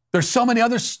universe. There's so many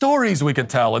other stories we could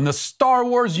tell in the Star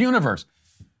Wars universe.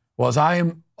 Well, as I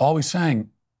am always saying,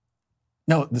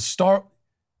 no, the Star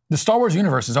Wars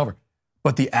universe is over.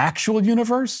 But the actual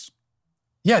universe?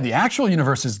 Yeah, the actual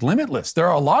universe is limitless. There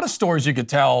are a lot of stories you could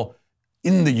tell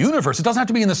in the universe. It doesn't have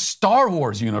to be in the Star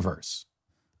Wars universe.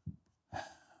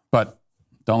 But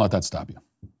don't let that stop you.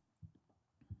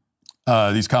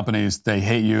 These companies, they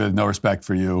hate you, have no respect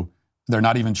for you. They're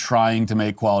not even trying to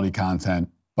make quality content,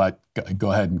 but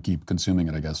go ahead and keep consuming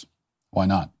it, I guess. Why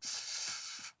not?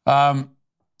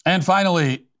 And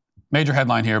finally, major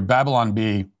headline here, Babylon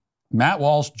Bee. Matt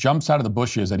Walsh jumps out of the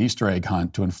bushes at Easter egg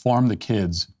hunt to inform the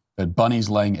kids that bunnies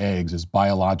laying eggs is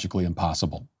biologically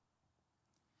impossible.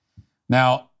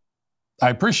 Now, I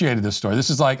appreciated this story. This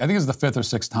is like, I think it's the 5th or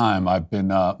 6th time I've been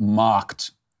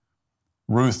mocked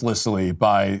ruthlessly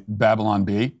by Babylon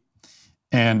Bee,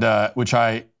 and which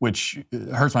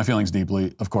hurts my feelings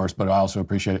deeply, of course, but I also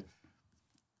appreciate it.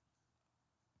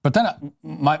 But then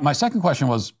my second question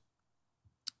was,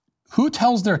 who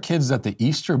tells their kids that the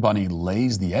Easter Bunny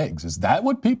lays the eggs? Is that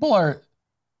what people are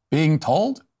being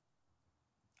told?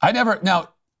 I didn't know.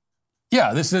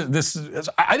 Here's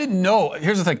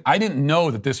the thing. I didn't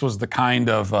know that this was the kind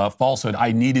of falsehood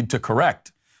I needed to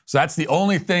correct. So that's the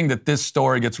only thing that this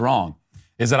story gets wrong,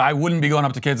 is that I wouldn't be going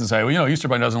up to kids and say, well, Easter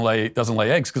Bunny doesn't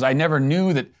lay eggs, because I never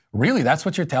knew that. Really, that's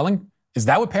what you're telling? Is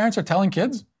that what parents are telling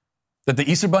kids? That the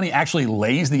Easter Bunny actually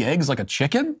lays the eggs like a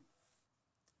chicken?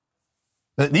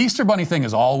 The Easter Bunny thing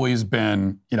has always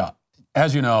been,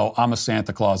 as you know, I'm a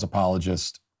Santa Claus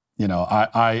apologist.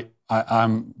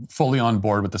 I'm fully on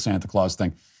board with the Santa Claus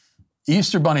thing.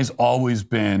 Easter Bunny's always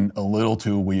been a little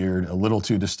too weird, a little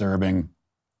too disturbing.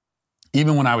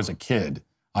 Even when I was a kid,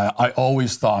 I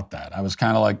always thought that. I was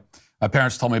kind of like, my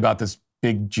parents told me about this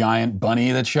big giant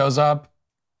bunny that shows up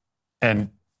and,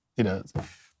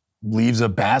 leaves a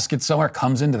basket somewhere,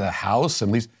 comes into the house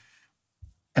and leaves.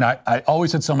 And I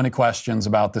always had so many questions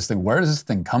about this thing. Where does this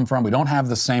thing come from? We don't have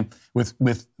the same with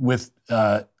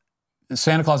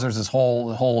Santa Claus. There's this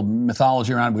whole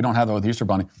mythology around it. We don't have that with the Easter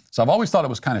Bunny. So I've always thought it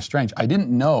was kind of strange. I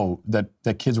didn't know that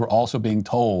kids were also being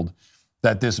told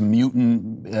that this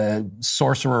mutant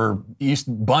sorcerer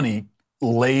Easter Bunny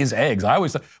lays eggs.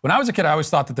 When I was a kid, I always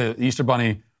thought that the Easter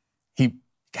Bunny, he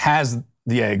has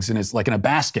the eggs and it's like in a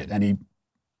basket and he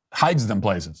hides them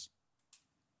places.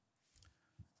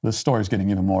 This story is getting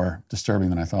even more disturbing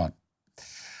than I thought.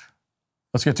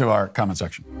 Let's get to our comment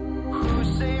section.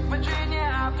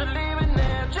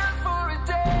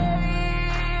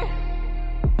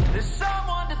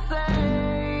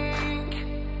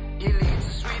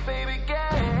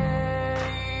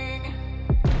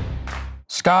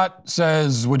 Scott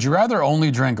says, would you rather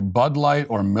only drink Bud Light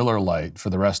or Miller Lite for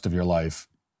the rest of your life?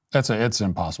 It's an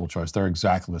impossible choice. They're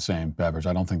exactly the same beverage.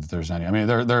 I don't think that there's any. I mean,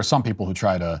 there are some people who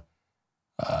try to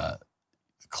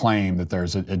claim that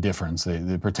there's a difference.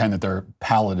 They pretend that their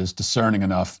palate is discerning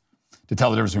enough to tell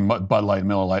the difference between Bud Light and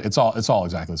Miller Lite. It's all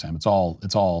exactly the same. It's all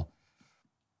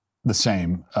the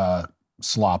same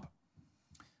slop.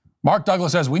 Mark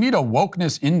Douglas says, we need a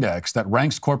wokeness index that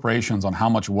ranks corporations on how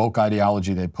much woke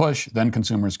ideology they push. Then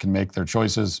consumers can make their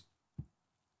choices.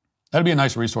 That'd be a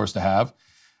nice resource to have.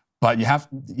 But you have,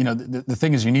 the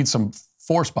thing is you need some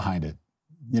force behind it.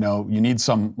 You need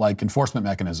some like enforcement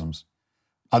mechanisms.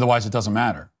 Otherwise, it doesn't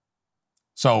matter.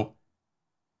 So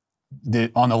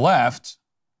on the left,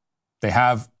 they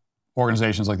have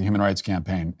organizations like the Human Rights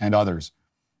Campaign and others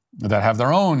that have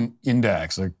their own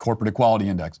index, a corporate equality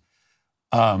index,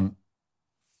 to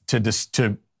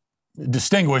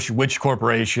distinguish which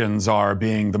corporations are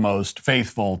being the most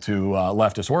faithful to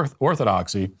leftist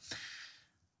orthodoxy.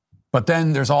 But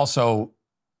then there's also,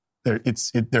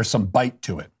 there's some bite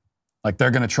to it. Like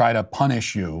they're going to try to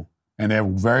punish you, and they're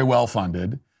very well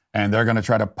funded, and they're going to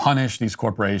try to punish these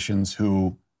corporations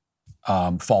who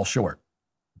fall short.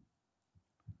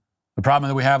 The problem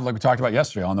that we have, like we talked about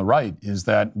yesterday on the right, is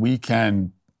that we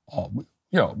can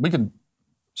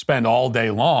spend all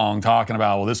day long talking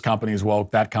about, well, this company's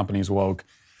woke, that company's woke,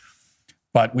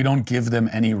 but we don't give them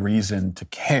any reason to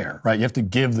care, right? You have to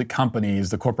give the companies,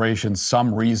 the corporations,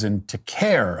 some reason to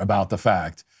care about the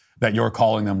fact that you're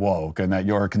calling them woke and that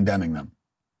you're condemning them.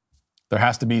 There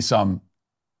has to be some,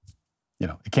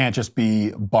 it can't just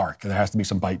be bark. There has to be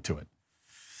some bite to it.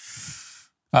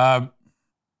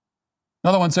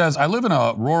 Another one says, I live in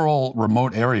a rural,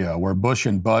 remote area where Bush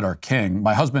and Bud are king.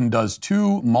 My husband does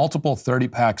 2 multiple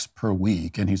 30-packs per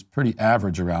week, and he's pretty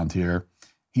average around here.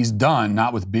 He's done,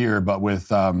 not with beer, but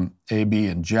with AB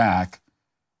and Jack.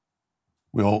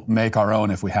 We'll make our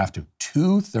own if we have to.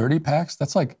 2 30-packs?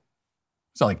 That's like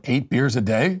 8 beers a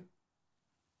day?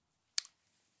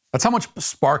 That's how much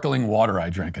sparkling water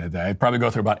I drink in a day. I'd probably go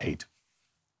through about 8.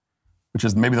 Which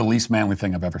is maybe the least manly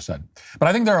thing I've ever said. But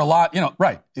I think there are a lot,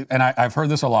 right, and I've heard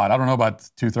this a lot. I don't know about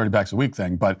 2 30-packs a week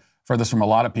thing, but I've heard this from a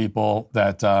lot of people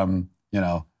that,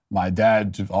 my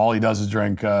dad, all he does is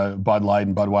drink Bud Light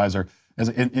and Budweiser.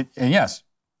 And yes,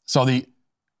 so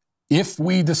if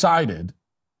we decided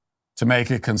to make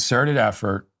a concerted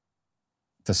effort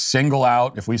to single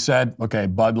out, if we said, okay,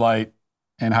 Bud Light,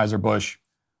 Anheuser-Busch,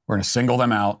 we're going to single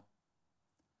them out,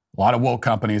 a lot of woke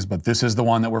companies, but this is the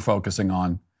one that we're focusing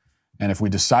on. And if we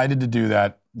decided to do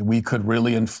that, we could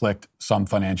really inflict some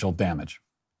financial damage.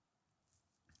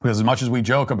 Because as much as we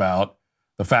joke about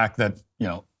the fact that,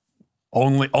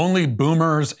 Only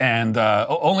boomers and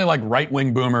only like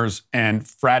right-wing boomers and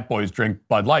frat boys drink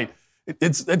Bud Light.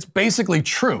 It's basically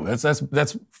true.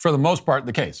 That's for the most part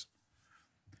the case.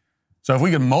 So if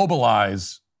we can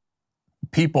mobilize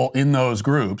people in those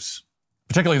groups,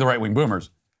 particularly the right-wing boomers,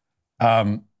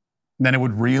 then it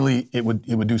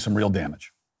would do some real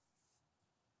damage.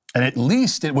 And at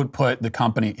least it would put the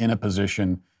company in a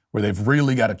position where they've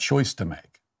really got a choice to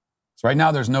make. So right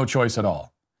now there's no choice at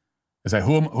all. They say,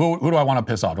 who do I want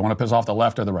to piss off? Do I want to piss off the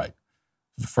left or the right?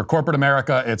 For corporate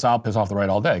America, it's I'll piss off the right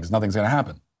all day because nothing's going to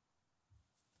happen.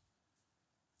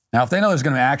 Now, if they know there's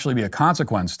going to actually be a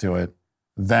consequence to it,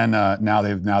 then now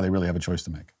they really have a choice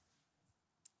to make.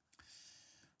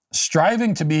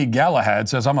 Striving to be Galahad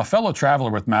says, I'm a fellow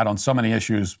traveler with Matt on so many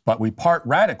issues, but we part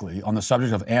radically on the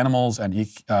subject of animals and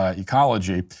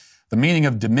ecology. The meaning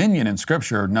of dominion in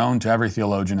Scripture, known to every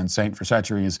theologian and saint for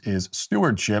centuries, is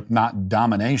stewardship, not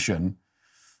domination.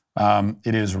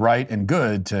 It is right and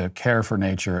good to care for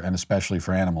nature and especially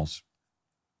for animals.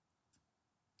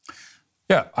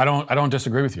 Yeah, I don't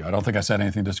disagree with you. I don't think I said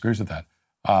anything that disagrees with that.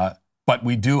 But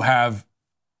we do have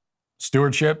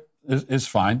stewardship is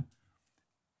fine.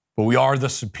 But we are the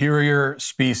superior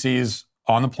species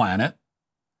on the planet.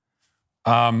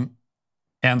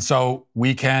 And so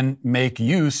we can make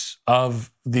use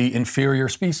of the inferior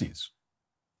species,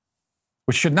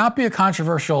 which should not be a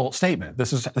controversial statement.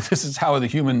 This is how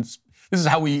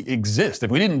we exist. If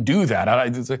we didn't do that,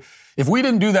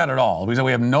 at all, we say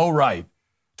we have no right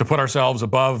to put ourselves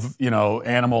above,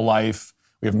 animal life.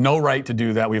 We have no right to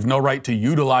do that. We have no right to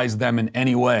utilize them in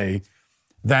any way.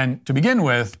 Then to begin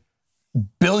with,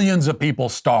 billions of people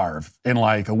starve in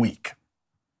like a week.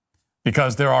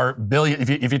 Because there are billion.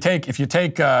 If you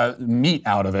take meat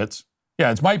out of it,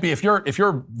 yeah, it might be if you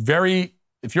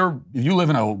live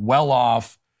in a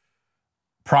well-off,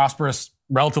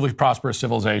 relatively prosperous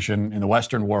civilization in the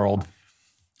Western world,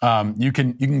 you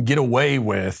can get away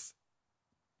with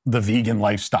the vegan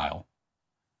lifestyle.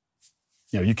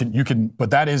 You can,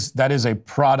 but that is a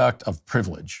product of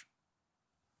privilege.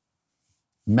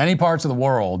 Many parts of the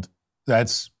world,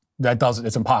 it's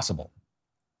impossible.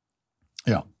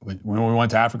 When we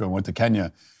went to Africa, we went to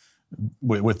Kenya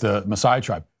with the Maasai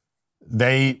tribe.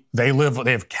 They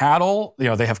have cattle,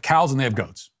 they have cows and they have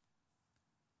goats.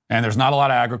 And there's not a lot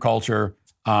of agriculture.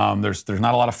 There's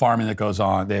not a lot of farming that goes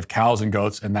on. They have cows and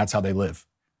goats, and that's how they live.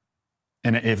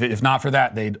 And if not for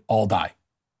that, they'd all die,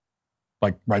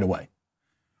 like right away.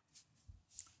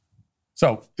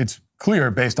 So it's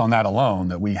clear based on that alone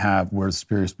that we're the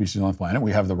superior species on the planet.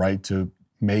 We have the right to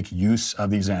make use of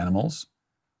these animals,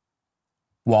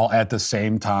 while at the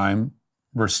same time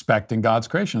respecting God's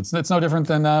creation. It's no different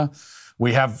than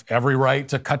we have every right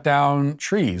to cut down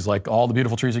trees, like all the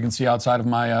beautiful trees you can see outside of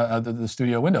my the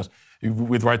studio windows. We have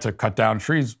the right to cut down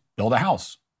trees, build a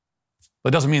house.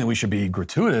 But it doesn't mean that we should be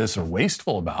gratuitous or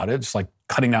wasteful about it, just like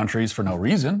cutting down trees for no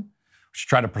reason. We should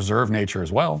try to preserve nature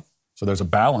as well. So there's a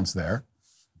balance there.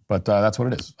 But that's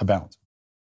what it is, a balance.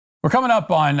 We're coming up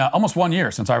on almost 1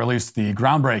 year since I released the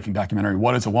groundbreaking documentary,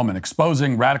 What is a Woman?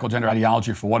 Exposing radical gender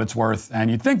ideology for what it's worth. And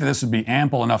you'd think that this would be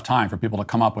ample enough time for people to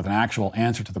come up with an actual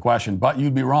answer to the question, but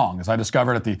you'd be wrong. As I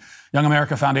discovered at the Young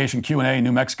America Foundation Q&A in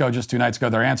New Mexico just 2 nights ago,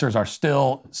 their answers are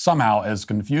still somehow as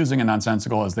confusing and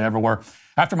nonsensical as they ever were.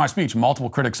 After my speech, multiple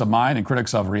critics of mine and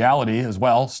critics of reality as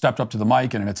well stepped up to the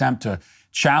mic in an attempt to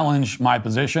challenge my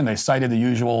position. They cited the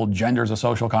usual gender is a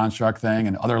social construct thing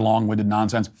and other long-winded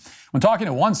nonsense. When talking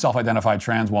to one self-identified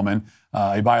trans woman,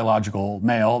 a biological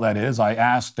male, that is, I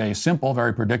asked a simple,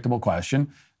 very predictable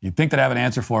question. You'd think they'd have an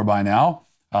answer for by now.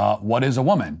 What is a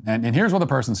woman? And here's what the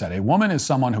person said. A woman is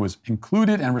someone who is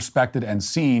included and respected and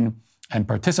seen and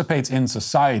participates in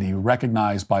society,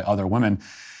 recognized by other women.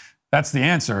 That's the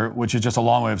answer, which is just a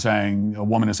long way of saying a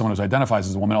woman is someone who identifies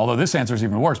as a woman, although this answer is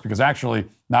even worse because actually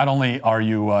not only are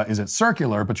you, is it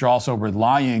circular, but you're also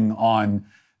relying on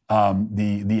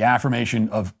the affirmation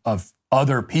of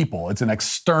other people. It's an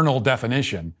external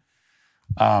definition,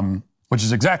 which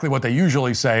is exactly what they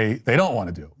usually say they don't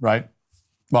want to do, right?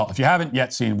 Well, if you haven't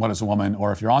yet seen What is a Woman,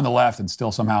 or if you're on the left and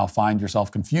still somehow find yourself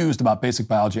confused about basic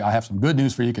biology, I have some good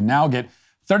news for you. You can now get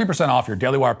 30% off your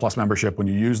Daily Wire Plus membership when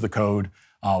you use the code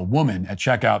WOMAN at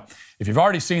checkout. If you've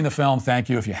already seen the film, thank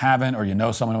you. If you haven't, or you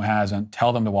know someone who hasn't,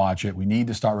 tell them to watch it. We need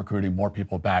to start recruiting more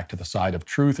people back to the side of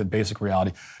truth and basic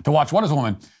reality. To watch What is a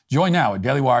Woman, join now at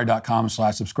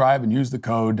dailywire.com/subscribe and use the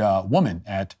code WOMAN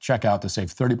at checkout to save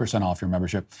 30% off your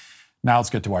membership. Now let's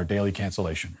get to our daily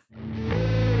cancellation. Now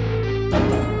let's get to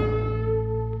our daily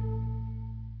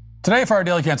cancellation. Today, for our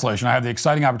daily cancellation, I have the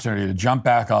exciting opportunity to jump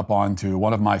back up onto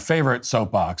one of my favorite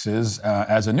soapboxes,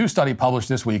 as a new study published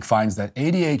this week finds that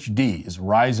ADHD is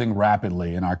rising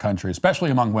rapidly in our country, especially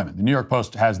among women. The New York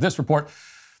Post has this report.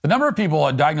 The number of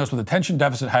people diagnosed with attention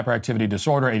deficit hyperactivity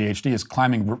disorder, ADHD, is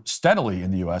climbing steadily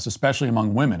in the U.S., especially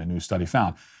among women, a new study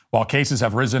found. While cases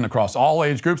have risen across all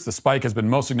age groups, the spike has been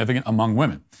most significant among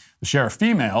women. The share of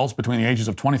females between the ages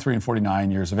of 23 and 49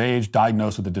 years of age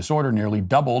diagnosed with the disorder nearly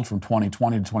doubled from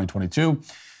 2020 to 2022.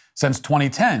 Since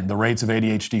 2010, the rates of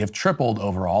ADHD have tripled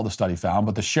overall, the study found,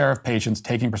 but the share of patients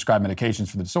taking prescribed medications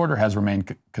for the disorder has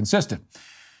remained consistent.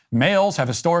 Males have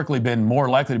historically been more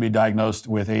likely to be diagnosed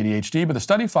with ADHD, but the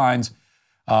study findings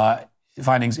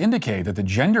indicate that the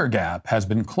gender gap has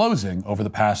been closing over the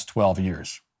past 12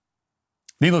 years.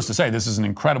 Needless to say, this is an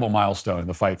incredible milestone in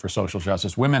the fight for social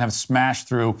justice. Women have smashed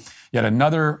through yet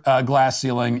another glass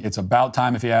ceiling. It's about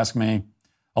time, if you ask me.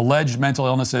 Alleged mental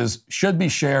illnesses should be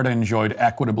shared and enjoyed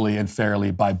equitably and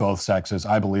fairly by both sexes.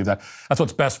 I believe that. That's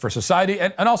what's best for society,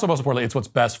 and also, most importantly, it's what's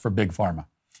best for big pharma.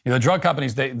 You know, the drug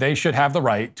companies, they should have the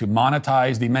right to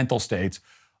monetize the mental states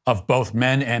of both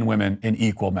men and women in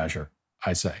equal measure,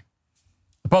 I say.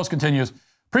 The Post continues,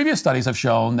 previous studies have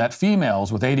shown that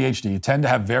females with ADHD tend to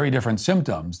have very different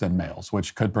symptoms than males,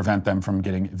 which could prevent them from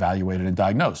getting evaluated and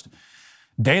diagnosed.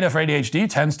 Data for ADHD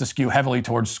tends to skew heavily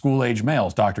towards school-age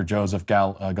males. Dr. Joseph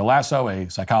Galasso, a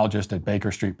psychologist at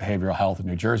Baker Street Behavioral Health in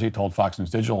New Jersey, told Fox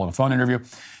News Digital in a phone interview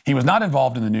he was not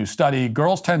involved in the new study.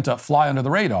 Girls tend to fly under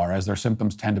the radar as their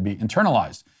symptoms tend to be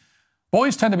internalized.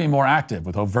 Boys tend to be more active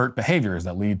with overt behaviors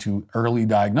that lead to early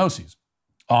diagnoses.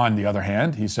 On the other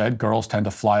hand, he said, girls tend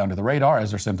to fly under the radar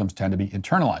as their symptoms tend to be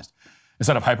internalized.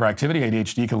 Instead of hyperactivity,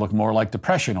 ADHD can look more like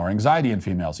depression or anxiety in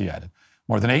females, he added.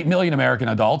 More than 8 million American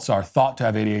adults are thought to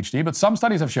have ADHD, but some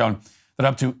studies have shown that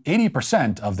up to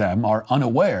 80% of them are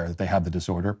unaware that they have the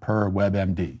disorder, per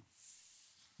WebMD.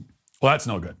 Well, that's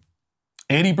no good.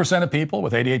 80% of people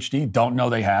with ADHD don't know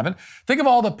they have it. Think of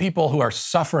all the people who are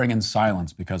suffering in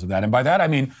silence because of that. And by that, I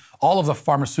mean all of the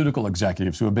pharmaceutical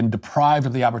executives who have been deprived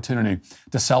of the opportunity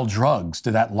to sell drugs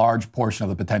to that large portion of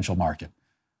the potential market.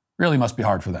 Really must be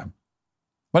hard for them.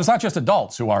 But it's not just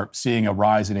adults who are seeing a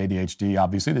rise in ADHD,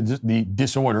 obviously. The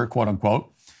disorder, quote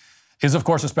unquote, is of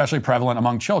course especially prevalent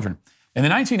among children. In the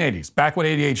 1980s, back when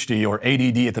ADHD, or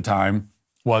ADD at the time,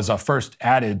 was first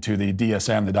added to the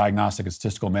DSM, the Diagnostic and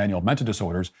Statistical Manual of Mental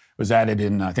Disorders, was added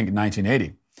in, I think,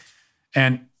 1980.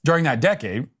 And during that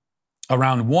decade,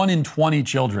 around 1 in 20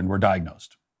 children were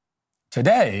diagnosed.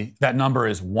 Today, that number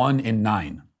is 1 in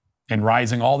 9 and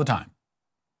rising all the time.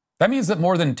 That means that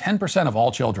more than 10% of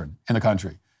all children in the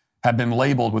country have been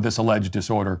labeled with this alleged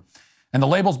disorder. And the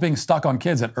label's being stuck on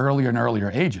kids at earlier and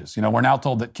earlier ages. You know, we're now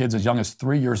told that kids as young as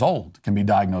 3 years old can be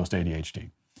diagnosed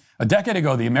ADHD. A decade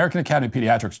ago, the American Academy of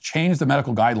Pediatrics changed the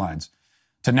medical guidelines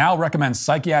to now recommend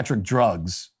psychiatric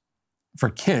drugs for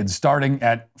kids starting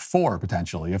at 4,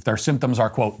 potentially, if their symptoms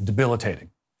are, quote, debilitating.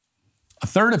 A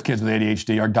third of kids with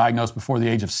ADHD are diagnosed before the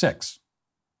age of 6.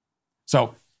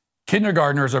 So,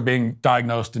 kindergartners are being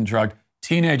diagnosed and drugged.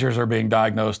 Teenagers are being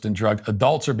diagnosed and drugged.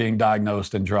 Adults are being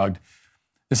diagnosed and drugged.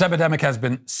 This epidemic has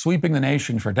been sweeping the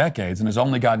nation for decades and has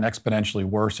only gotten exponentially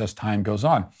worse as time goes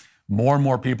on. More and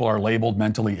more people are labeled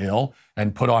mentally ill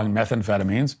and put on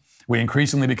methamphetamines. We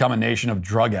increasingly become a nation of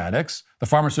drug addicts. The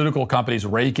pharmaceutical companies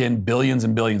rake in billions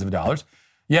and billions of dollars.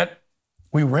 Yet,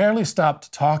 we rarely stop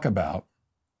to talk about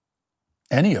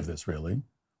any of this, really.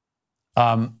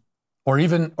 Or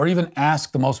even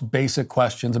ask the most basic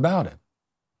questions about it.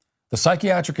 The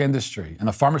psychiatric industry and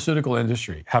the pharmaceutical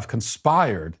industry have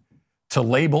conspired to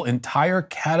label entire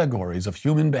categories of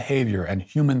human behavior and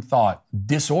human thought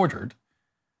disordered.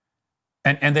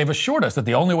 And they've assured us that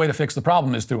the only way to fix the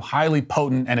problem is through highly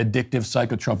potent and addictive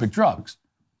psychotropic drugs.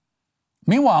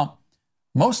 Meanwhile,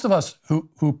 most of us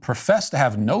who profess to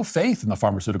have no faith in the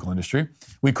pharmaceutical industry,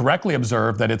 we correctly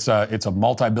observe that it's a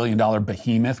multi-billion-dollar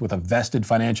behemoth with a vested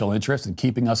financial interest in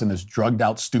keeping us in this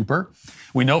drugged-out stupor.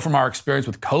 We know from our experience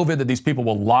with COVID that these people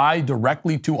will lie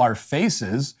directly to our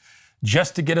faces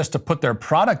just to get us to put their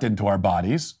product into our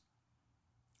bodies.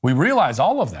 We realize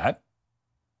all of that,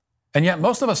 and yet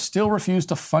most of us still refuse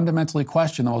to fundamentally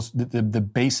question the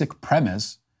basic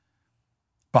premise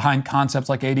behind concepts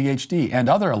like ADHD and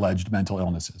other alleged mental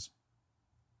illnesses.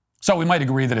 So we might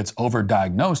agree that it's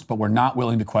overdiagnosed, but we're not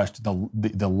willing to question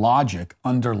the logic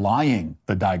underlying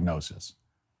the diagnosis.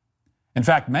 In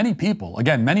fact, many people,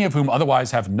 again, many of whom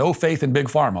otherwise have no faith in Big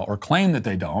Pharma or claim that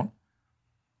they don't,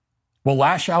 will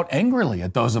lash out angrily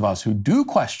at those of us who do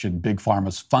question Big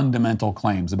Pharma's fundamental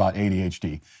claims about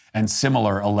ADHD and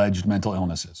similar alleged mental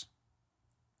illnesses.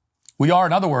 We are,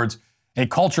 in other words, a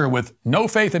culture with no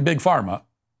faith in Big Pharma,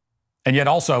 and yet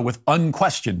also with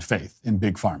unquestioned faith in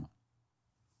Big Pharma.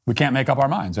 We can't make up our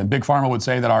minds. And Big Pharma would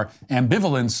say that our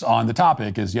ambivalence on the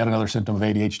topic is yet another symptom of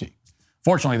ADHD.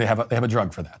 Fortunately, they have a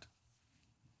drug for that.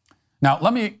 Now,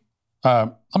 let me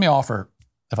offer,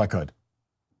 if I could,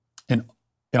 an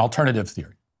alternative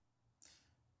theory.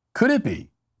 Could it be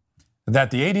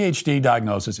that the ADHD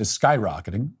diagnosis is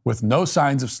skyrocketing with no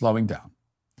signs of slowing down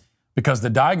because the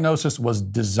diagnosis was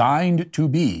designed to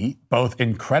be both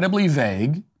incredibly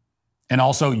vague and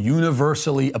also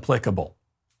universally applicable?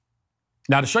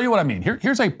 Now, to show you what I mean,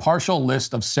 here's a partial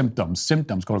list of symptoms,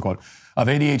 quote unquote, of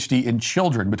ADHD in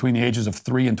children between the ages of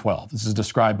 3 and 12. This is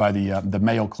described by the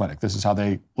Mayo Clinic. This is how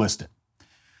they list it.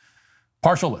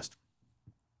 Partial list.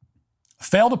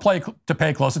 Fail to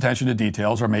pay close attention to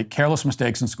details or make careless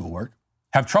mistakes in schoolwork.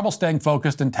 Have trouble staying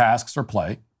focused in tasks or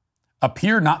play.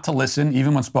 Appear not to listen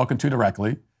even when spoken to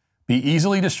directly. Be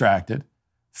easily distracted.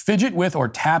 Fidget with or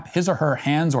tap his or her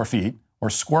hands or feet or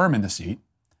squirm in the seat.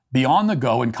 Be on the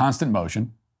go in constant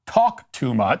motion, talk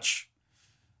too much,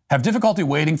 have difficulty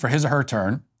waiting for his or her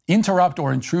turn, interrupt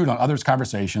or intrude on others'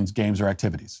 conversations, games, or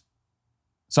activities.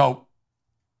 So,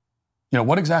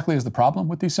 what exactly is the problem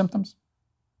with these symptoms?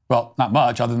 Well, not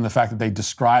much, other than the fact that they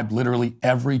describe literally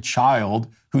every child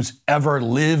who's ever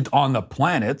lived on the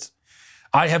planet.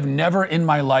 I have never in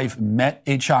my life met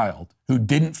a child who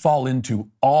didn't fall into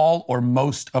all or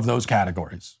most of those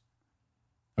categories.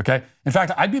 Okay? In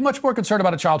fact, I'd be much more concerned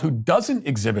about a child who doesn't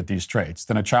exhibit these traits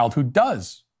than a child who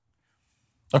does.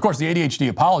 Of course, the ADHD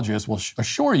apologists will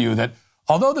assure you that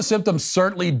although the symptoms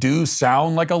certainly do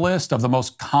sound like a list of the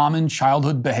most common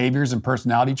childhood behaviors and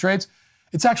personality traits,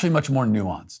 it's actually much more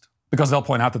nuanced because they'll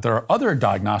point out that there are other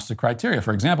diagnostic criteria.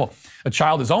 For example, a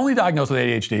child is only diagnosed with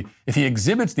ADHD if he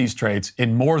exhibits these traits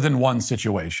in more than one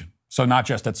situation. So not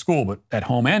just at school, but at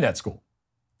home and at school.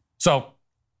 So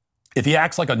if he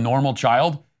acts like a normal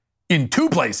child in 2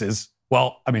 places,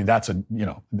 well, I mean,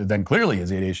 then clearly he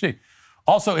has ADHD.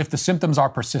 Also, if the symptoms are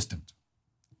persistent.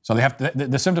 So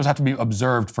the symptoms have to be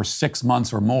observed for 6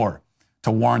 months or more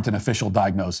to warrant an official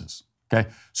diagnosis. Okay?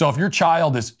 So if your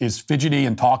child is fidgety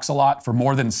and talks a lot for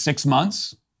more than 6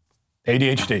 months,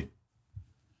 ADHD.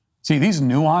 See, these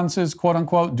nuances, quote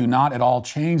unquote, do not at all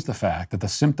change the fact that the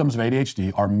symptoms of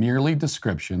ADHD are merely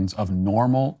descriptions of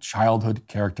normal childhood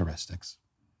characteristics.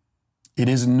 It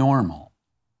is normal.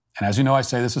 And as you know, I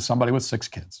say this as somebody with 6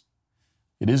 kids.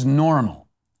 It is normal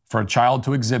for a child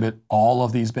to exhibit all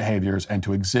of these behaviors and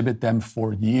to exhibit them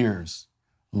for years,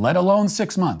 let alone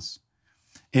 6 months.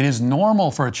 It is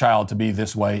normal for a child to be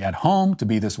this way at home, to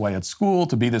be this way at school,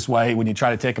 to be this way when you try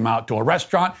to take them out to a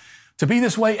restaurant, to be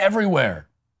this way everywhere.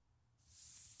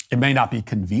 It may not be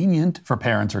convenient for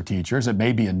parents or teachers. It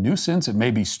may be a nuisance. It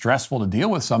may be stressful to deal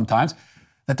with sometimes.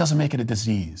 That doesn't make it a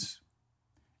disease.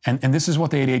 And this is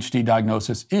what the ADHD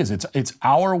diagnosis is. It's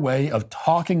our way of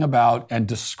talking about and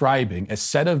describing a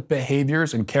set of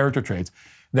behaviors and character traits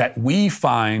that we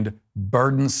find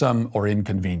burdensome or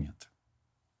inconvenient.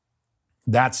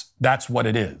 That's what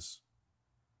it is.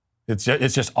 It's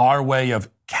just our way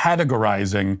of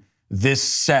categorizing this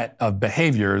set of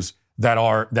behaviors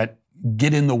that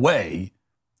get in the way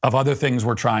of other things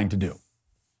we're trying to do.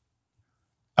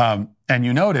 And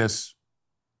you notice,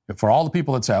 for all the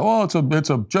people that say, "Oh,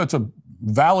 it's a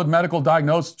valid medical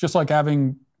diagnosis, just like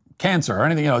having cancer or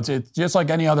anything," it's just like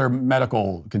any other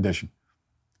medical condition.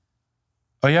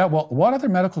 Oh yeah, well, what other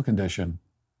medical condition?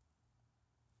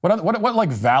 What like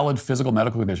valid physical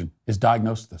medical condition is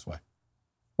diagnosed this way?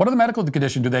 What other medical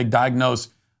condition do they diagnose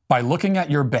by looking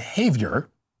at your behavior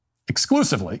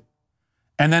exclusively,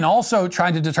 and then also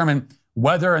trying to determine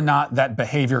whether or not that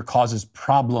behavior causes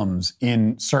problems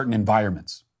in certain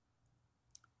environments?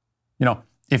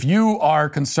 If you are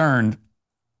concerned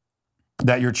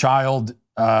that your child,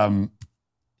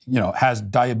 has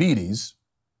diabetes,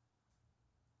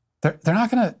 they're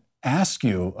not going to ask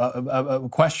you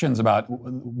questions about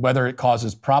whether it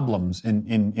causes problems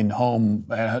in home,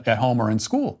 at home or in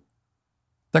school.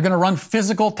 They're going to run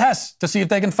physical tests to see if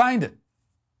they can find it.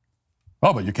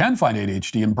 Oh, but you can find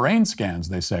ADHD in brain scans,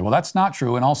 they say. Well, that's not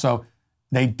true. And also,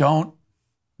 they don't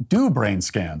do brain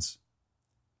scans.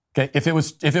 Okay, if it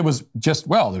was just,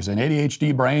 well, there's an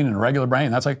ADHD brain and a regular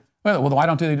brain, that's like, well, why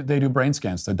don't they do brain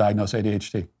scans to diagnose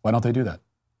ADHD? Why don't they do that?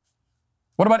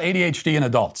 What about ADHD in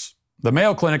adults? The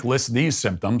Mayo Clinic lists these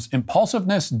symptoms: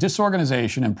 impulsiveness,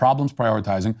 disorganization, and problems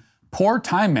prioritizing, poor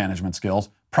time management skills,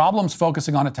 problems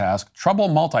focusing on a task, trouble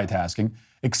multitasking,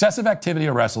 excessive activity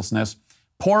or restlessness,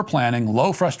 poor planning,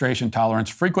 low frustration tolerance,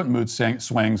 frequent mood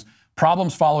swings,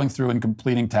 problems following through and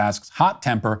completing tasks, hot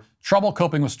temper, trouble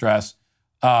coping with stress.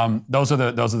 Those are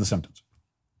the symptoms.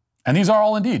 And these are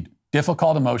all indeed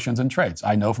difficult emotions and traits.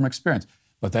 I know from experience.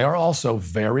 But they are also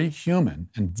very human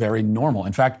and very normal.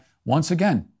 In fact, once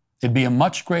again, it'd be a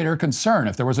much greater concern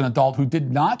if there was an adult who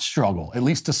did not struggle, at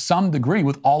least to some degree,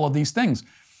 with all of these things.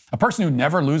 A person who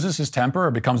never loses his temper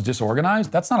or becomes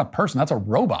disorganized, that's not a person, that's a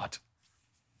robot.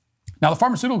 Now, the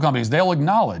pharmaceutical companies, they'll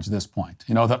acknowledge this point,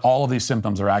 that all of these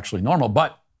symptoms are actually normal,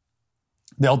 but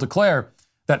they'll declare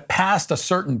that past a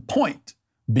certain point,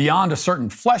 beyond a certain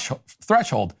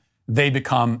threshold, they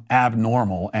become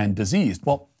abnormal and diseased.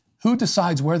 Well, who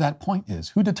decides where that point is?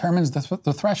 Who determines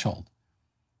the threshold?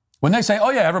 When they say, oh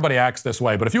yeah, everybody acts this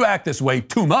way, but if you act this way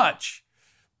too much,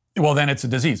 well, then it's a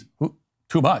disease.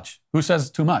 Too much? Who says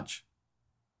too much?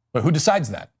 But who decides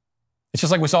that? It's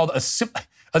just like we saw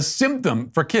a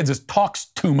symptom for kids is talks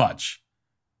too much.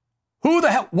 Who the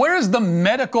hell, where's the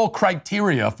medical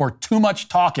criteria for too much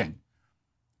talking?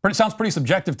 It sounds pretty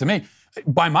subjective to me.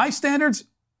 By my standards,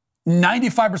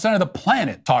 95% of the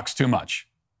planet talks too much.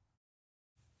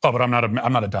 Oh, but I'm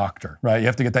not a doctor, right? You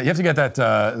have to get that.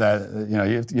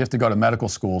 You have to go to medical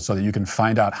school so that you can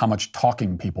find out how much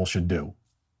talking people should do.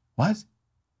 What?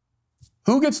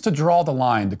 Who gets to draw the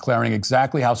line declaring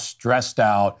exactly how stressed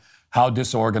out, how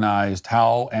disorganized,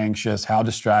 how anxious, how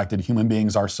distracted human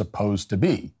beings are supposed to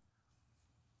be?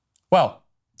 Well,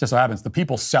 just so happens, the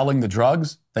people selling the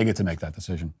drugs, they get to make that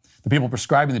decision. The people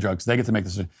prescribing the drugs, they get to make the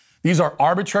decision. These are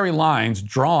arbitrary lines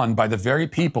drawn by the very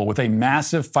people with a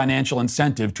massive financial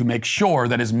incentive to make sure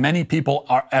that as many people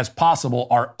as possible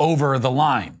are over the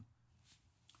line.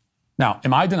 Now,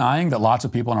 am I denying that lots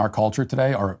of people in our culture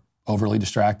today are overly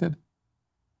distracted?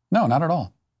 No, not at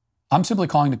all. I'm simply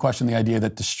calling to question the idea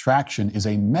that distraction is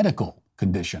a medical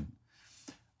condition.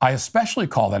 I especially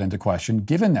call that into question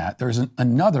given that there's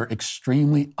another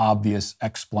extremely obvious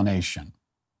explanation.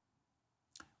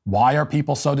 Why are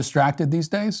people so distracted these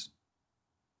days?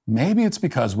 Maybe it's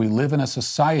because we live in a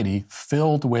society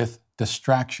filled with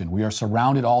distraction. We are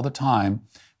surrounded all the time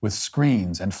with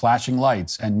screens and flashing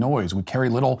lights and noise. We carry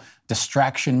little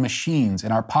distraction machines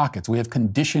in our pockets. We have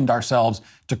conditioned ourselves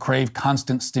to crave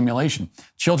constant stimulation.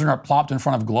 Children are plopped in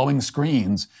front of glowing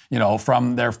screens,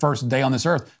 from their first day on this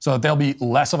earth so that they'll be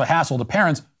less of a hassle to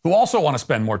parents who also want to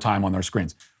spend more time on their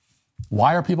screens.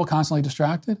 Why are people constantly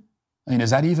distracted? I mean, is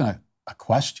that even a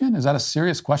question? Is that a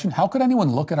serious question? How could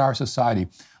anyone look at our society,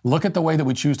 look at the way that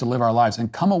we choose to live our lives,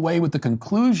 and come away with the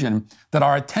conclusion that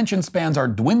our attention spans are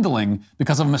dwindling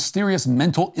because of a mysterious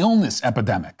mental illness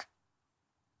epidemic?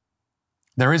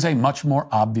 There is a much more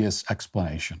obvious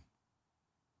explanation.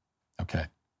 Okay.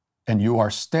 And you are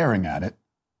staring at it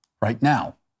right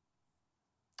now.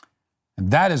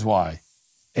 And that is why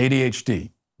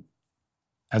ADHD,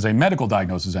 as a medical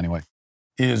diagnosis anyway,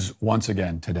 is once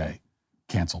again today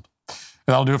canceled.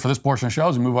 That'll do it for this portion of the show.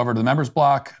 As we move over to the members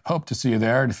block, hope to see you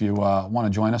there. And if you want to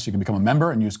join us, you can become a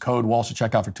member and use code Walsh to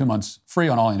check out for 2 months free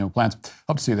on all annual plans.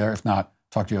 Hope to see you there. If not,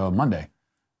 talk to you on Monday.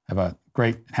 Have a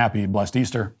great, happy, blessed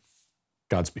Easter.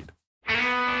 Godspeed.